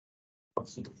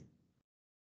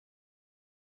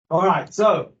 All right,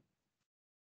 so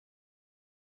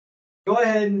go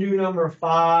ahead and do number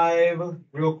 5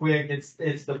 real quick. It's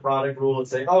the product rule.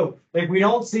 It's saying, if we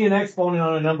don't see an exponent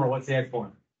on a number, what's the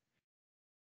exponent?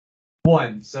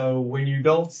 1. So when you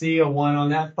don't see a 1 on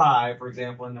that 5, for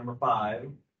example, in number 5,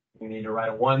 we need to write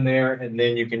a 1 there, and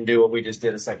then you can do what we just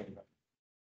did a second ago.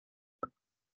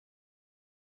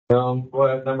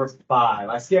 Number 5.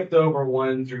 I skipped over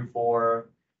 1 through 4.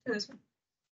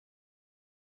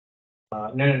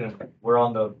 No. We're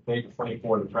on the page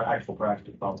 24, the actual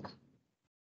practice problems.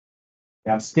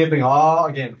 Yeah, I'm skipping all,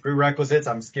 again, prerequisites.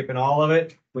 I'm skipping all of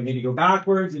it. We need to go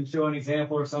backwards and show an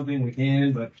example or something, we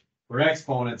can, but for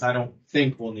exponents, I don't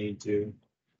think we'll need to.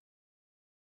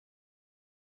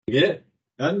 You get it?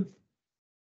 Done?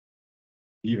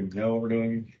 You even know what we're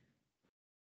doing?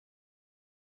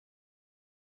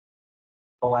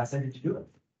 Oh, I said, did you do it?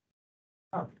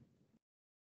 Oh.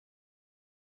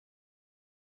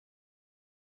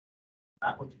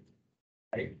 That one.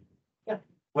 Right? Yeah.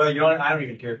 Well, you know what? I don't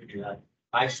even care if you do that.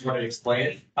 I just want to explain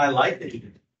it. I like that you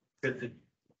did it.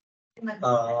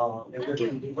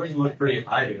 It would look pretty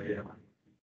high here.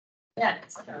 Yeah,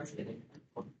 it's good.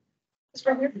 It's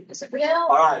right here. Is it real?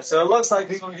 All right, so it looks like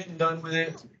people are getting done with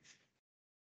it.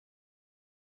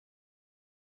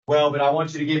 Well, but I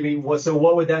want you to give me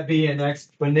what would that be in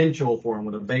exponential form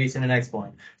with a base and an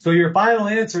exponent? So your final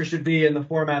answer should be in the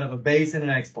format of a base and an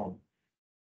exponent.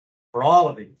 For all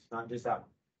of these, not just that one.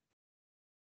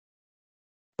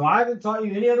 So I haven't taught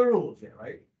you any other rules yet,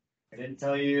 right? I didn't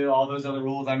tell you all those other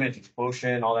rules I mentioned,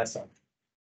 quotient, all that stuff.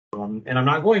 And I'm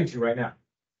not going to right now.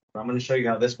 I'm going to show you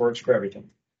how this works for everything.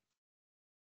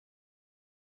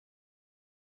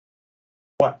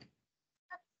 What?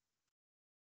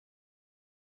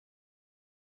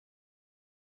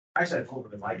 Actually, I told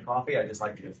them like coffee. I just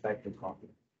like the effect of coffee.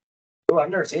 Oh, I've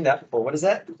never seen that before. What is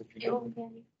that?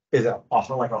 Is it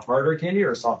like a harder candy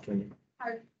or a soft candy?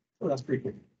 Hard. Oh, that's pretty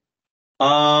cool.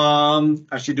 I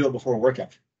should do it before a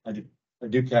workout. I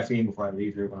do caffeine before I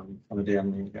leave here on the day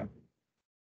I'm leaving. Yeah.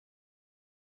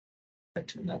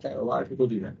 Not that a lot of people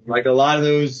do that. Like a lot of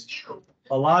those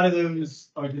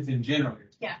are just in general.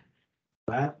 Yeah.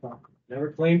 That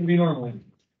never claimed to be normal.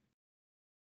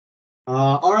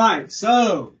 All right.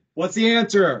 So what's the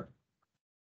answer?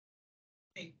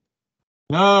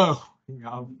 No,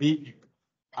 I'll beat you.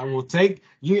 I will take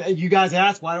you. You guys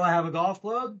ask, why do I have a golf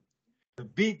club? To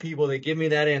beat people that give me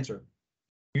that answer.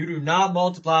 You do not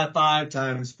multiply 5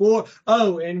 times 4.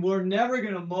 Oh, and we're never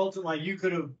going to multiply. You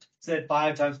could have said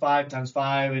 5 times 5 times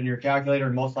 5 in your calculator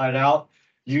and multiplied it out.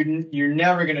 You're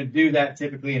never going to do that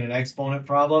typically in an exponent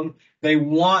problem. They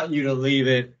want you to leave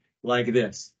it like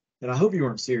this. And I hope you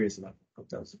weren't serious about that. I hope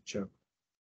that was a joke.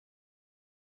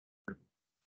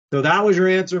 So that was your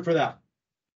answer for that.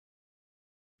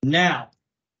 Now,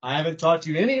 I haven't taught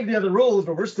you any of the other rules,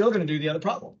 but we're still going to do the other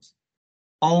problems.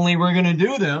 Only we're going to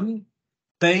do them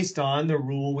based on the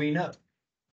rule we know.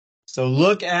 So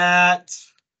look at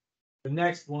the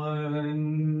next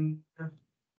one.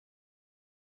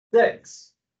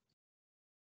 6.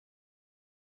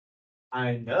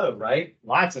 I know, right?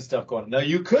 Lots of stuff going on. Now,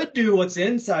 you could do what's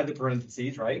inside the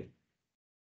parentheses, right?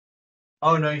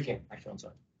 Oh, no, you can't. Actually, I'm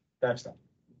sorry. That's that.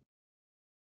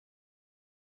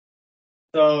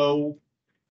 So,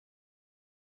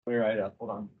 let me write it up.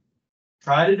 Hold on.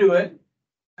 Try to do it.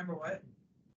 Number what?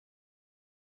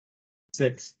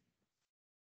 6.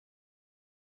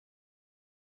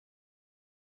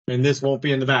 And this won't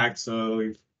be in the back,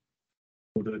 so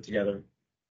We'll do it together.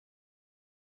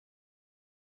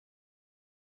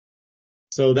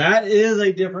 So that is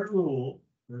a different rule.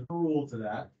 There's a rule to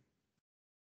that.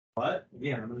 But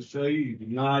again, I'm going to show you, you do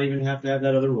not even have to have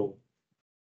that other rule.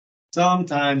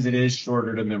 Sometimes it is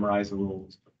shorter to memorize the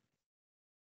rules.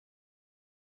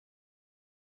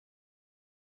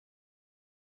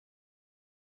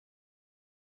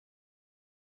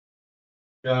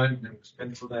 Done.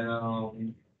 Pencil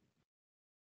down.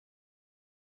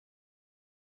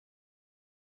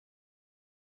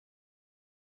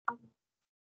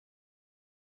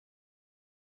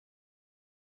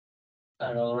 I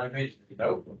don't know the right page.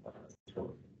 Nope.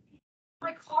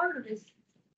 My card is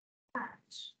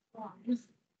attached.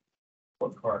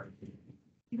 What card?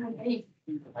 You have any?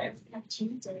 I have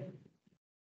Tuesday.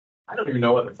 I don't even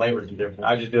know what the flavors are different.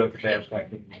 I just do it for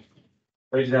caffeine.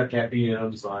 I just have caffeine in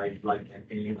them, so I like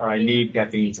caffeine, or I need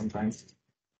caffeine sometimes.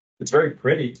 It's very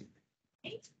pretty.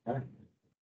 Yeah. What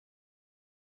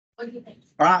do you think?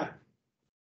 All right.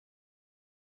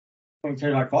 I'm going to tell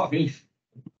you about coffee.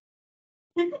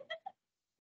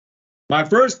 My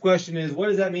first question is, what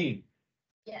does that mean?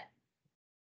 Yeah.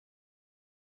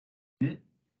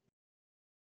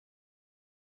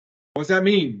 What's that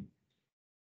mean?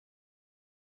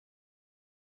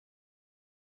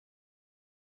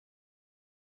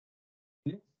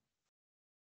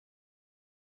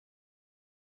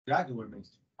 Exactly what it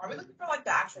means. Are we looking for like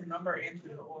the actual number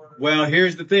into or? Well,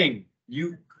 here's the thing.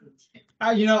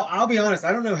 I'll be honest.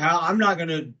 I don't know how.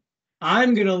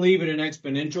 I'm gonna leave it in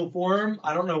exponential form.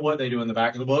 I don't know what they do in the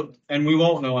back of the book, and we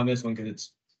won't know on this one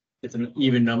because it's an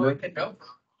even number.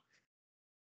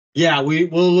 Yeah, we'll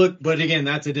look, but again,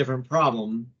 that's a different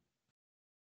problem.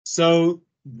 So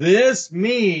this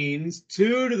means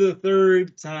 2 to the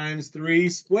third times 3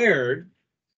 squared.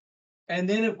 And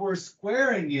then if we're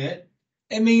squaring it,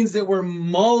 it means that we're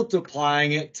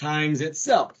multiplying it times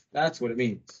itself. That's what it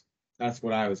means. That's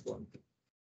what I was going for.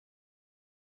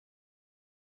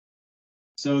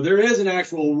 So there is an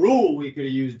actual rule we could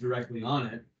have used directly on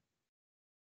it,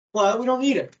 but we don't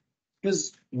need it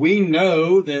because we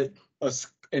know that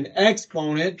an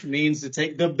exponent means to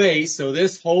take the base. So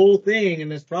this whole thing in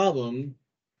this problem,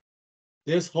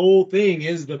 this whole thing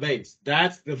is the base.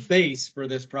 That's the base for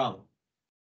this problem.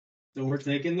 So we're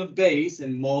taking the base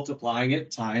and multiplying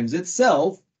it times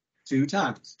itself 2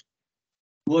 times.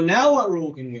 Well, now what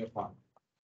rule can we apply?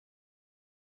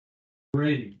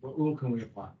 Brady, what rule can we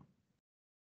apply?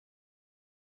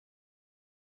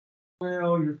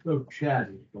 Well, you're so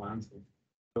chatty, Bronson.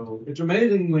 So it's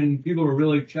amazing when people are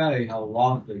really chatty how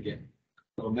lost they get.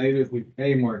 So maybe if we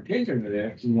pay more attention to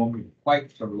this, we won't be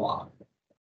quite so lost.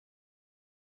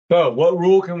 So what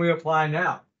rule can we apply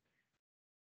now?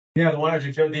 Yeah, the one I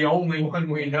just showed, the only one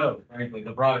we know, frankly,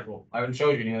 the product rule. I haven't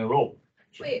showed you any other rule.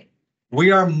 Wait.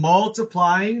 We are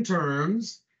multiplying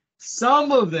terms.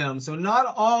 Some of them, so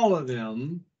not all of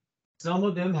them, some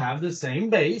of them have the same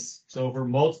base. So if we're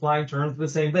multiplying terms with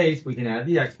the same base, we can add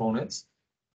the exponents.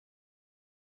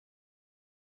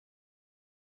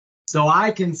 So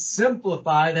I can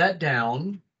simplify that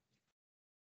down.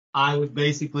 I would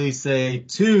basically say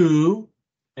 2,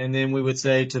 and then we would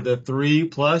say to the 3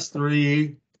 plus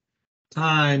 3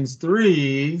 times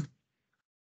 3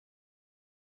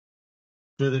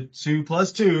 to the 2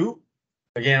 plus 2.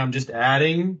 Again, I'm just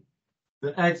adding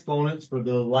the exponents for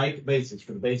the like bases,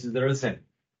 for the bases that are the same.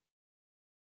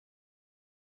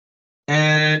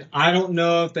 And I don't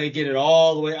know if they get it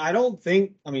all the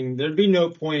way. There'd be no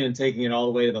point in taking it all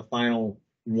the way to the final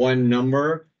one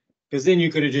number, because then you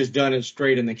could have just done it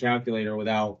straight in the calculator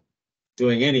without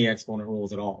doing any exponent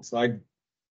rules at all. So I'm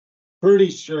pretty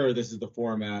sure this is the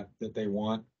format that they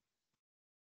want.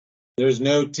 There's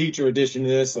no teacher addition to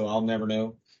this, so I'll never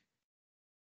know.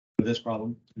 For this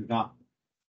problem, it's not.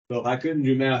 So if I couldn't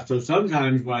do math, so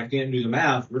sometimes when I can't do the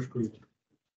math, we're screwed.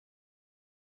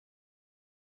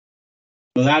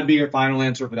 So that'd be your final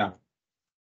answer for that.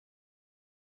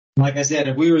 Like I said,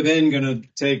 if we were then going to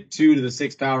take 2 to the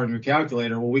 6th power in your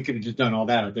calculator, well, we could have just done all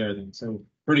that up there then. So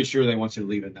pretty sure they want you to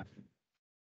leave it now.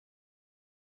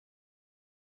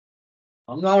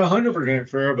 I'm not 100%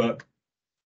 sure, but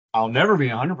I'll never be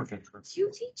 100% sure. Do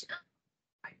you teach?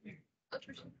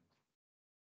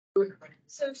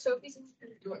 So Sophie's in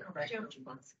geometry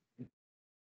class.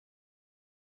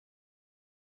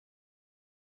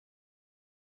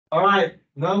 All right,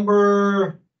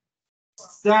 number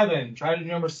 7. Try to do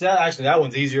number 7. Actually, that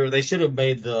one's easier. They should have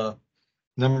made the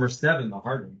number 7 the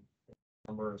hard one.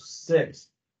 Number 6,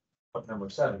 what number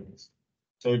 7 is.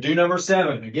 So do number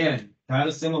 7 again. Kind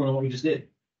of similar to what we just did.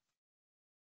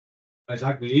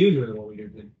 Exactly easier than what we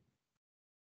just did.